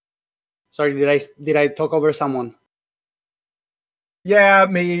 Sorry, did I talk over someone? Yeah,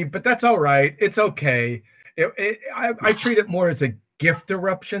 me, but that's all right. It's okay. I treat it more as a gift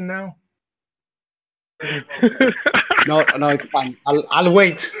eruption now. No, it's fine. I'll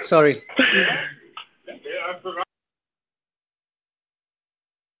wait. Sorry.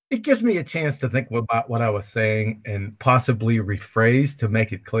 It gives me a chance to think about what I was saying and possibly rephrase to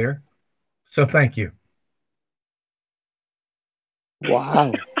make it clear. So thank you.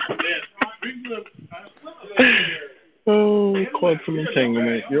 Wow. Oh, quantum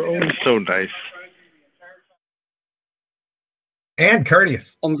entanglement. You're always so nice. And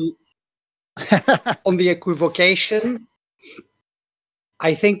courteous. On the equivocation,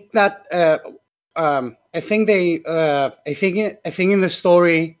 I think that I think in the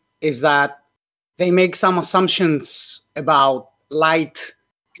story is that they make some assumptions about light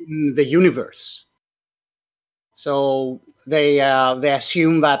in the universe. So they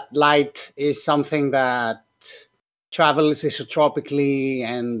assume that light is something that travels isotropically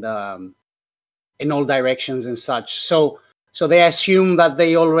and in all directions and such. So they assume that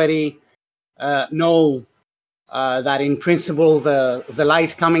they already know that in principle the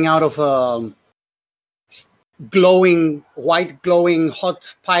light coming out of a white glowing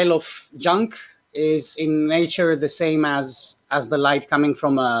hot pile of junk is in nature the same as the light coming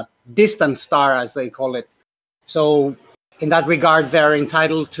from a distant star, as they call it. So in that regard, they're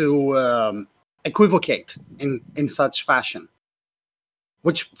entitled to equivocate in such fashion,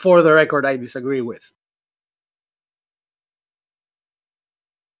 which, for the record, I disagree with.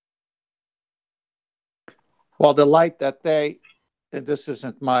 Well, the light that they, and this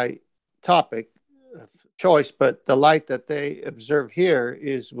isn't my topic of choice, but the light that they observe here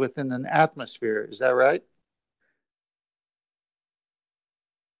is within an atmosphere. Is that right?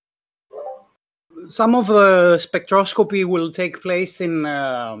 Some of the spectroscopy will take place in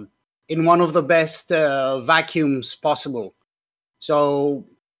one of the best vacuums possible. So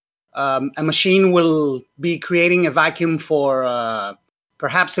a machine will be creating a vacuum for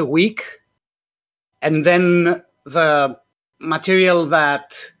perhaps a week, and then the material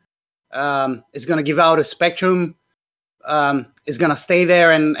that is going to give out a spectrum is going to stay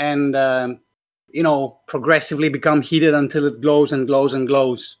there and progressively become heated until it glows and glows and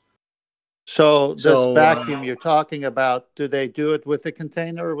glows. So this vacuum you're talking about, do they do it with a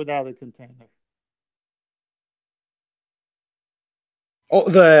container or without a container? Oh,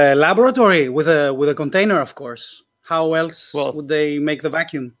 the laboratory with a container, of course. How else would they make the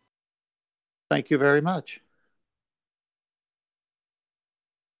vacuum? Thank you very much.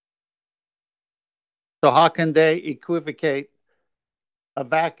 So how can they equivocate a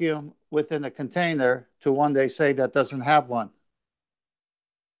vacuum within a container to one they say that doesn't have one?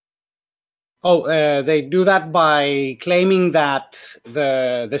 Oh, they do that by claiming that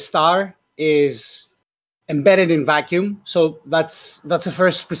the star is embedded in vacuum. So that's a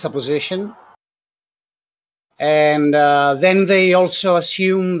first presupposition. And then they also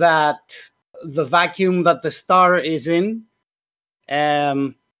assume that the vacuum that the star is in,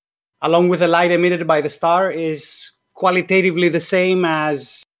 along with the light emitted by the star, is qualitatively the same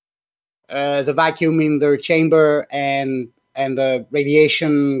as the vacuum in their chamber and the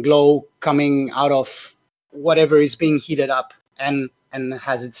radiation glow coming out of whatever is being heated up and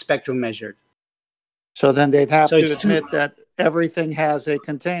has its spectrum measured. So then they'd have to admit that everything has a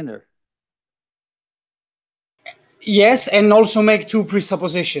container. Yes, and also make two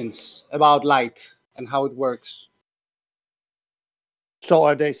presuppositions about light and how it works. So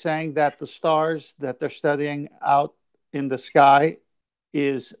are they saying that the stars that they're studying out in the sky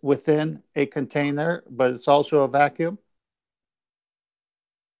is within a container, but it's also a vacuum?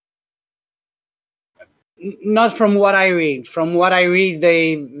 Not from what I read. From what I read,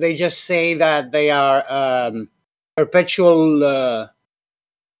 they just say that they are perpetual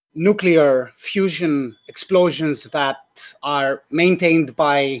nuclear fusion explosions that are maintained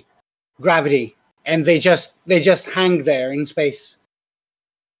by gravity, and they just hang there in space.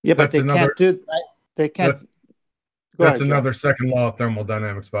 Yeah, but they can't do. They can't. That's another second law of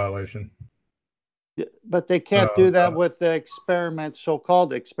thermodynamics violation. But they can't do that with the experiments,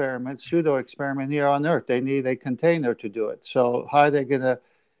 so-called experiments, pseudo-experiment here on Earth. They need a container to do it. So how are they going to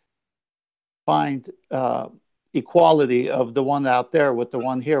find equality of the one out there with the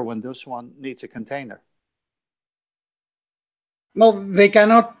one here when this one needs a container? Well, they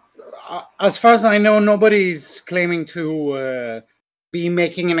cannot. As far as I know, nobody's claiming to be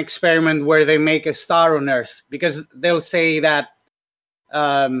making an experiment where they make a star on Earth, because they'll say that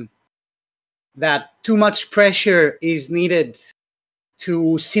that too much pressure is needed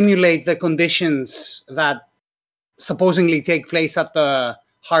to simulate the conditions that supposedly take place at the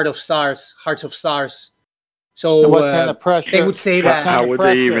hearts of stars. So what kind of pressure? They would say that. How would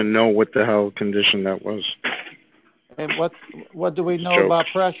they even know what the hell condition that was? And what do we know about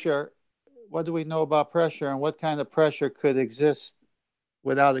pressure? What do we know about pressure, and what kind of pressure could exist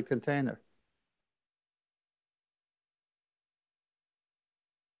without a container?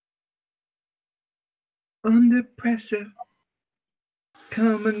 Under pressure,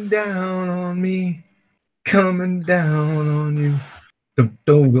 coming down on me, coming down on you.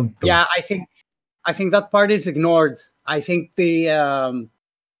 Yeah, I think that part is ignored. I think that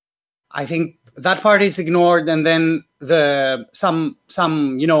part is ignored, and then some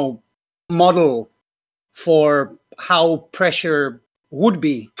model for how pressure would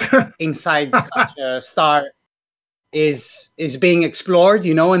be inside such a star is being explored,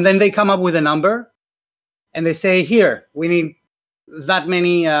 and then they come up with a number. And they say, here, we need that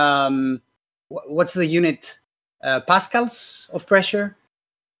many, what's the unit? Pascals of pressure.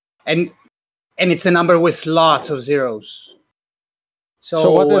 And it's a number with lots of zeros.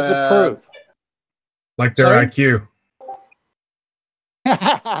 So what does it prove? Like their IQ.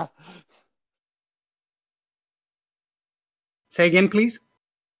 Say again, please.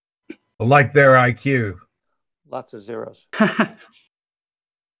 Like their IQ. Lots of zeros.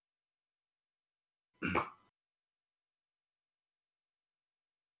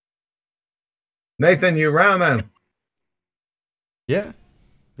 Nathan, you around, man? Yeah,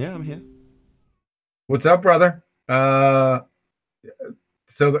 I'm here. What's up, brother? So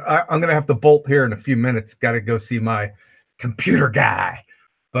I'm going to have to bolt here in a few minutes. Got to go see my computer guy.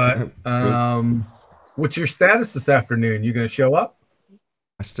 But what's your status this afternoon? You going to show up?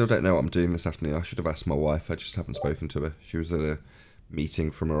 I still don't know what I'm doing this afternoon. I should have asked my wife. I just haven't spoken to her. She was at a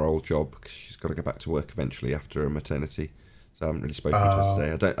meeting from her old job because she's got to go back to work eventually after her maternity. So I haven't really spoken to her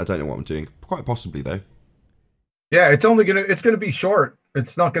today. I don't know what I'm doing. Quite possibly though. Yeah, it's gonna be short.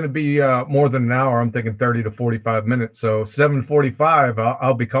 It's not gonna be more than an hour. I'm thinking 30 to 45 minutes. So 7:45,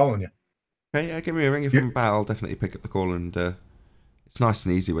 I'll be calling you. Okay, yeah, give me a ring if I'm about. I'll definitely pick up the call, and it's nice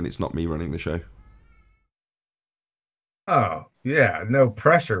and easy when it's not me running the show. Oh yeah, no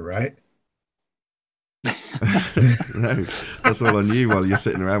pressure, right? No, that's all on you while you're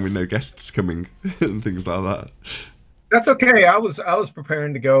sitting around with no guests coming and things like that. That's okay. I was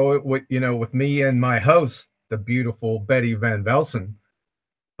preparing to go with me and my host, the beautiful Betty Van Velsen.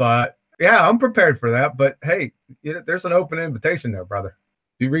 But yeah, I'm prepared for that. But hey, there's an open invitation there, brother.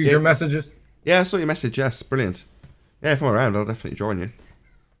 Do you read your messages? Yeah, I saw your message. Yes, brilliant. Yeah, if I'm around, I'll definitely join you.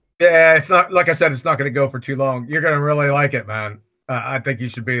 Yeah, it's not, like I said, it's not going to go for too long. You're going to really like it, man. I think you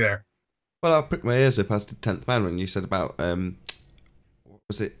should be there. Well, I'll prick my ears up as did 10th Man when you said about, what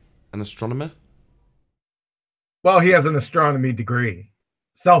was it, an astronomer? Well, he has an astronomy degree,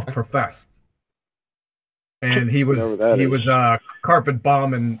 self-professed. And he was carpet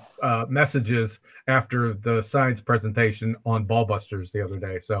bombing messages after the science presentation on Ballbusters the other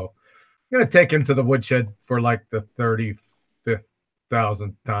day. So I'm going to take him to the woodshed for like the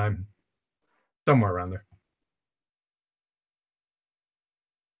 35,000th time, somewhere around there.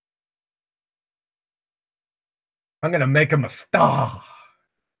 I'm going to make him a star,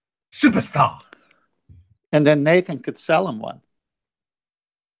 superstar. And then Nathan could sell him one.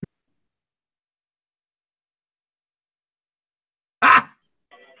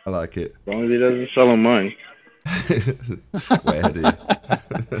 I like it. As long as he doesn't sell him mine. Way ahead of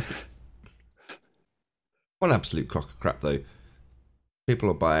you. One absolute crock of crap, though. People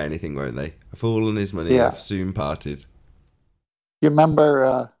will buy anything, won't they? A fool and his money have soon parted. You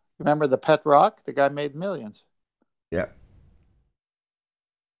remember the Pet Rock? The guy made millions. Yeah.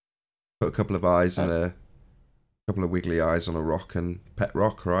 Put a couple of eyes and a couple of wiggly eyes on a rock and Pet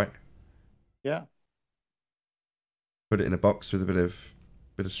Rock, right? Yeah. Put it in a box with a bit of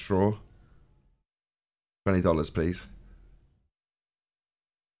straw. $20, please.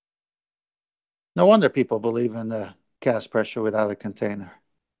 No wonder people believe in the gas pressure without a container.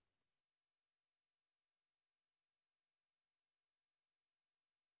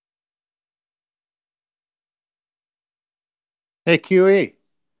 Hey, QE.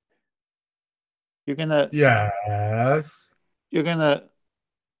 You're gonna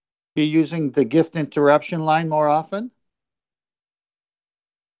be using the gift interruption line more often?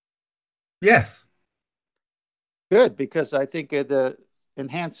 Yes. Good, because I think it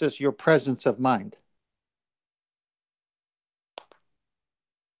enhances your presence of mind.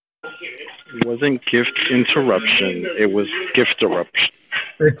 It wasn't gift interruption. It was gift eruption.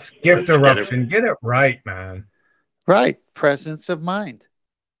 It's gift eruption. Get it right, man. Right. Presence of mind.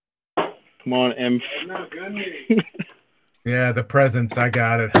 Come on, M. Yeah, the presence. I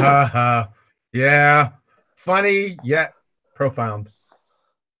got it. Ha ha. Yeah. Funny yet profound.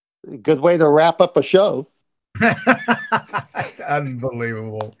 Good way to wrap up a show.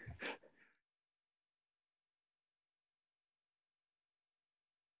 Unbelievable.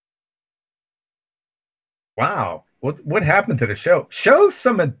 Wow. What happened to the show? Show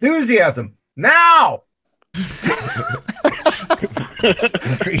some enthusiasm now.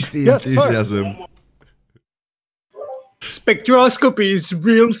 Increase the enthusiasm. Spectroscopy is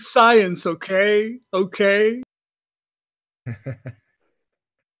real science, okay? Okay.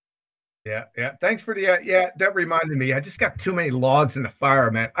 Yeah. Thanks for the that reminded me. I just got too many logs in the fire,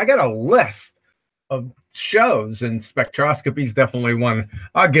 man. I got a list of shows, and spectroscopy is definitely one.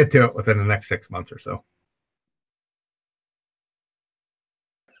 I'll get to it within the next 6 months or so.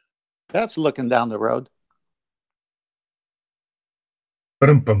 That's looking down the road.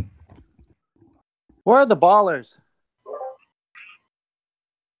 Ba-dum-bum. Where are the ballers?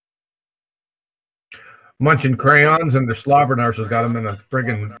 Munching crayons, and their slobber nurses got them in a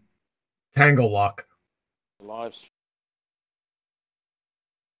friggin' tangle lock.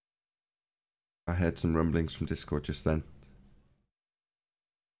 I heard some rumblings from Discord just then.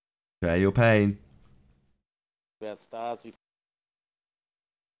 Share your pain. Yeah,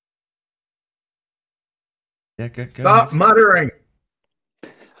 go. Stop muttering.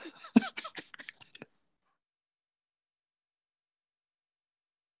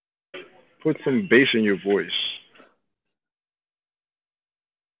 Put some bass in your voice.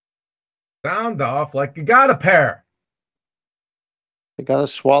 Sound off like you got a pair. They got to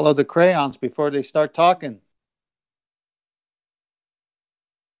swallow the crayons before they start talking.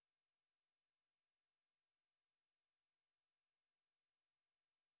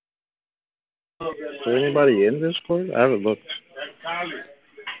 Is there anybody in Discord? I haven't looked.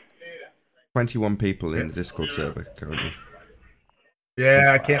 21 people in the Discord server currently.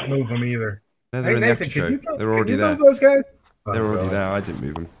 Yeah, I can't move them either. No, they're in Nathan, the after show. They're already can you there. move those guys? They're already God. there. I didn't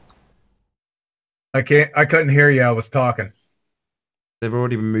move them. I couldn't hear you. I was talking. They've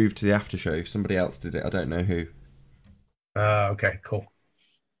already been moved to the after show. Somebody else did it. I don't know who. Okay, cool.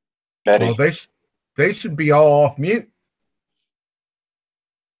 Betty. Well, they should be all off mute.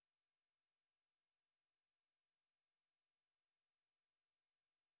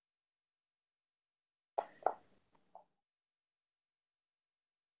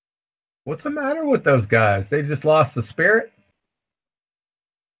 What's the matter with those guys? They just lost the spirit?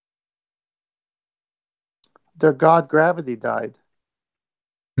 Their god gravity died.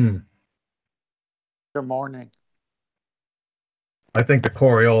 Hmm. They're mourning. I think the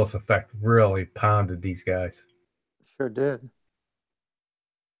Coriolis effect really pounded these guys. Sure did.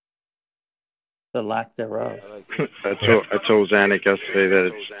 The lack thereof. I told Zanuck yesterday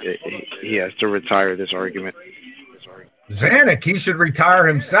that he has to retire this argument. Zanuck, he should retire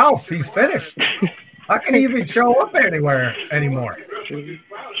himself. He's finished. How can he even show up anywhere anymore?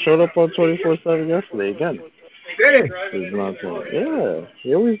 Showed up on 24/7 yesterday again. Did he? Yeah,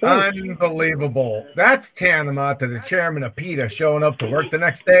 he always does. Unbelievable. That's tantamount to the chairman of PETA showing up to work the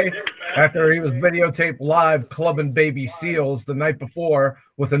next day after he was videotaped live clubbing baby seals the night before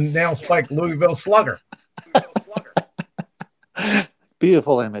with a nail-spiked Louisville Slugger.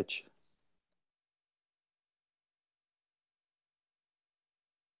 Beautiful image.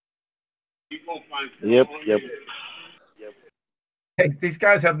 Yep. Hey, these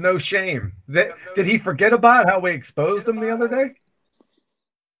guys have no shame. Did he forget about how we exposed him the other day?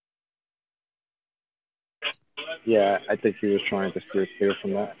 Yeah, I think he was trying to steer clear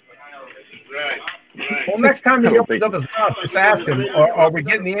from that. Well, next time he opens up his mouth, just ask him, are we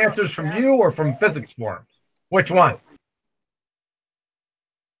getting the answers from you or from physics forums? Which one?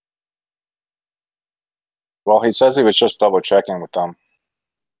 Well, he says he was just double checking with them.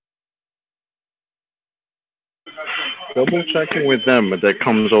 Double checking with them, but that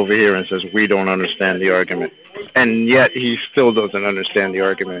comes over here and says we don't understand the argument, and yet he still doesn't understand the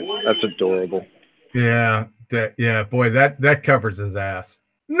argument. That's adorable. Yeah, boy, that covers his ass.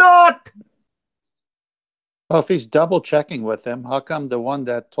 Not. Well, if he's double checking with him, how come the one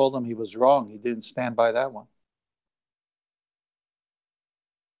that told him he was wrong, he didn't stand by that one?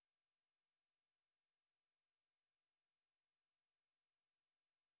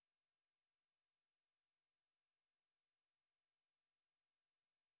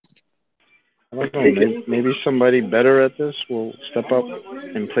 I don't know. Maybe somebody better at this will step up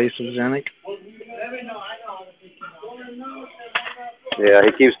in place of Zanuck. Yeah,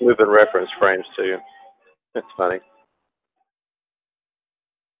 he keeps moving reference frames too. It's funny.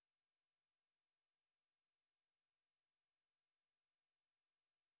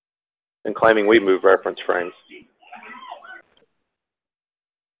 And claiming we move reference frames.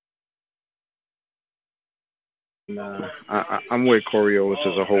 Nah, I'm with Coriolis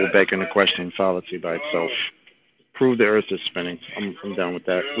as a whole, begging the question fallacy by itself. Prove the Earth is spinning. I'm done with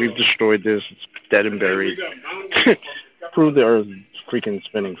that. We've destroyed this. It's dead and buried. Prove the Earth is freaking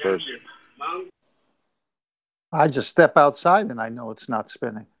spinning first. I just step outside and I know it's not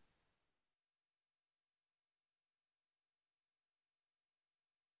spinning.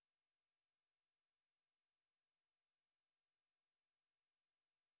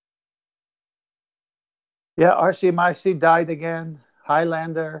 Yeah, RCMIC died again.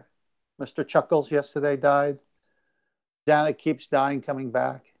 Highlander, Mr. Chuckles yesterday died. Janet keeps dying, coming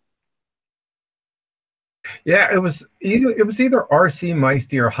back. Yeah, it was either RC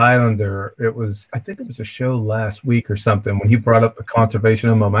Meisty or Highlander. I think it was a show last week or something when he brought up the conservation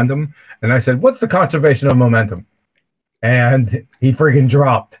of momentum, and I said, "What's the conservation of momentum?" And he freaking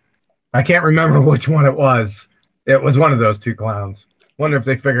dropped. I can't remember which one it was. It was one of those two clowns. Wonder if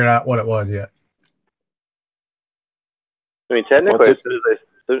they figured out what it was yet. I mean, technically, as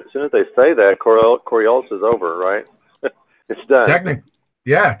soon as they say that, Coriolis is over, right? It's done.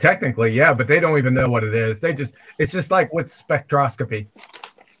 Technically, yeah, but they don't even know what it is. It's just like with spectroscopy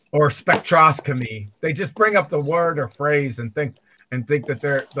or spectroscopy. They just bring up the word or phrase and think that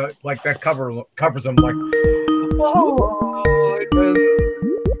they're like that covers them like. Oh,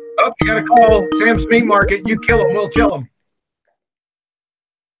 you gotta call Sam's Meat Market. You kill him, we'll chill him.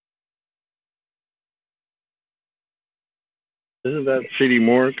 Isn't that City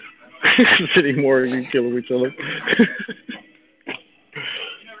Morgue? Sitting more and killing each other.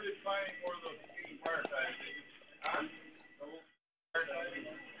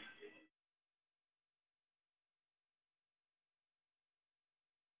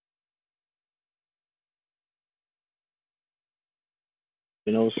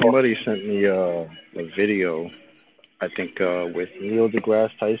 You know, somebody sent me a video, I think, with Neil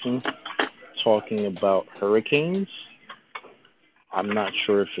deGrasse Tyson talking about hurricanes. I'm not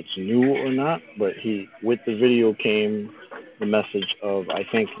sure if it's new or not, but with the video came the message of, I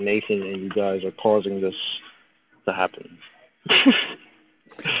think Nathan and you guys are causing this to happen.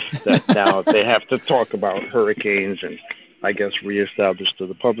 That now they have to talk about hurricanes and, I guess, reestablish to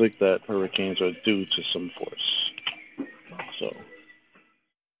the public that hurricanes are due to some force. So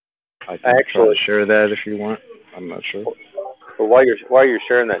I can try to share that if you want. I'm not sure. Well, while you're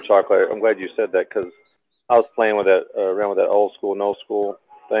sharing that, Chocolate, I'm glad you said that, because I was playing with that around with that old school, no school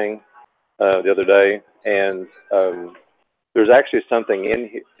thing the other day, and there's actually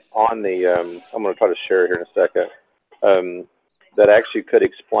something on the. I'm going to try to share here in a second. That actually could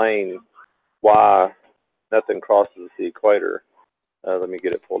explain why nothing crosses the equator. Let me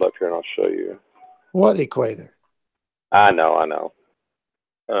get it pulled up here and I'll show you. What equator? I know.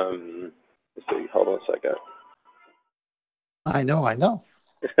 Let's see. Hold on a second. I know.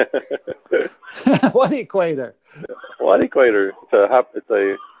 What equator? What equator? It's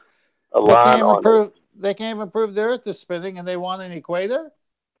a line on. They can't even prove the Earth is spinning, and they want an equator.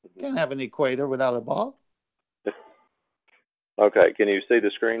 Can't have an equator without a ball. Okay, can you see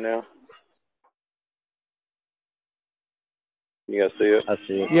the screen now? You guys see it? I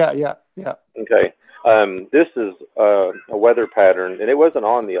see it. Yeah. Okay. This is a weather pattern, and it wasn't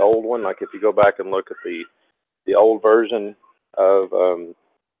on the old one. Like if you go back and look at the old version of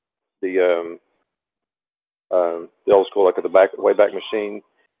the old school, like at the Wayback Machine,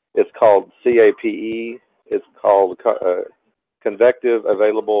 it's called CAPE. It's called convective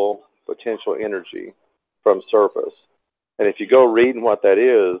available potential energy from surface. And if you go reading what that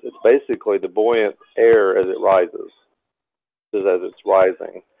is, it's basically the buoyant air as it rises, as it's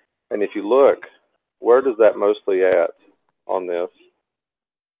rising. And if you look, where does that mostly at on this?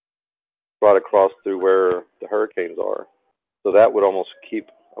 Right across through where the hurricanes are. So that would almost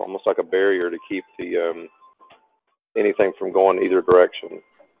like a barrier to keep the anything from going either direction.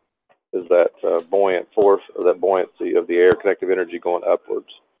 Is that buoyant force, or that buoyancy of the air, connective energy going upwards?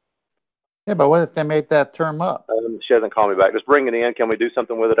 Yeah, but what if they made that term up? She hasn't called me back. Just bring it in. Can we do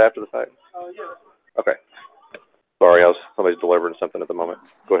something with it after the fact? Yeah. Okay. Sorry, somebody's delivering something at the moment.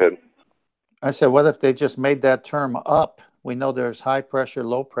 Go ahead. I said, what if they just made that term up? We know there's high pressure,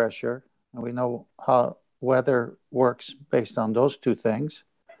 low pressure, and we know how weather works based on those two things.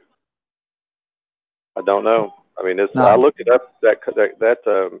 I don't know. I mean, I looked it up. That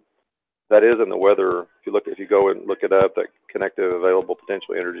is in the weather. If you go and look it up, that connective available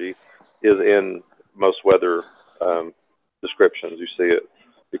potential energy is in most weather descriptions. You see it.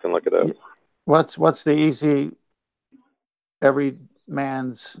 You can look it up. What's the easy everyday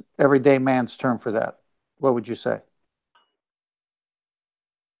man's term for that? What would you say?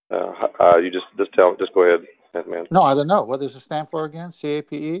 You just go ahead, man. No, I don't know. What does it stand for again?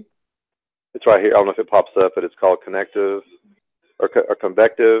 CAPE? It's right here. I don't know if it pops up, but it's called connective or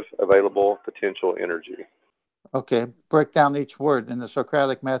convective available potential energy. Okay, break down each word in the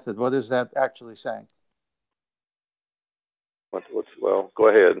Socratic method. What is that actually saying? Well, go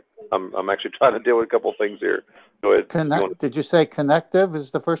ahead. I'm actually trying to deal with a couple of things here. Go ahead. Did you say connective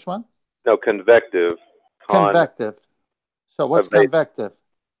is the first one? No, convective. Convective. So what's convective?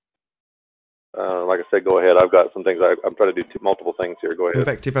 Like I said, go ahead. I've got some things. I'm trying to do multiple things here. Go ahead.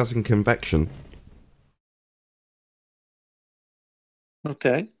 Convective as in convection.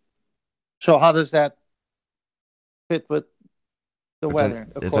 Okay. So how does that fit with the weather?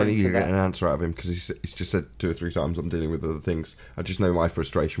 I don't think you can get an answer out of him, because he's just said 2 or 3 times I'm dealing with other things. I just know my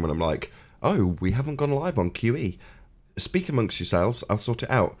frustration when I'm like, oh, we haven't gone live on QE. Speak amongst yourselves. I'll sort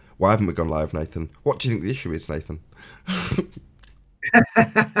it out. Why haven't we gone live, Nathan? What do you think the issue is, Nathan?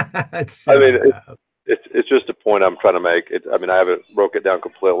 I mean, it's just a point I'm trying to make. I mean, I haven't broke it down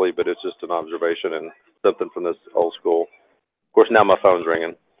completely, but it's just an observation and something from this old school. Of course, now my phone's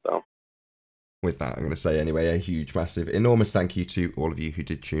ringing. So, with that, I'm going to say anyway, a huge, massive, enormous thank you to all of you who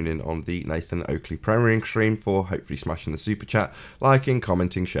did tune in on the Nathan Oakley premiering stream, for hopefully smashing the super chat, liking,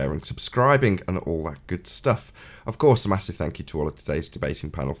 commenting, sharing, subscribing, and all that good stuff. Of course, a massive thank you to all of today's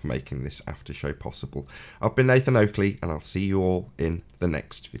debating panel for making this after show possible. I've been Nathan Oakley, and I'll see you all in the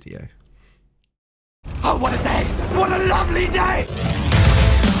next video. Oh, what a day! What a lovely day!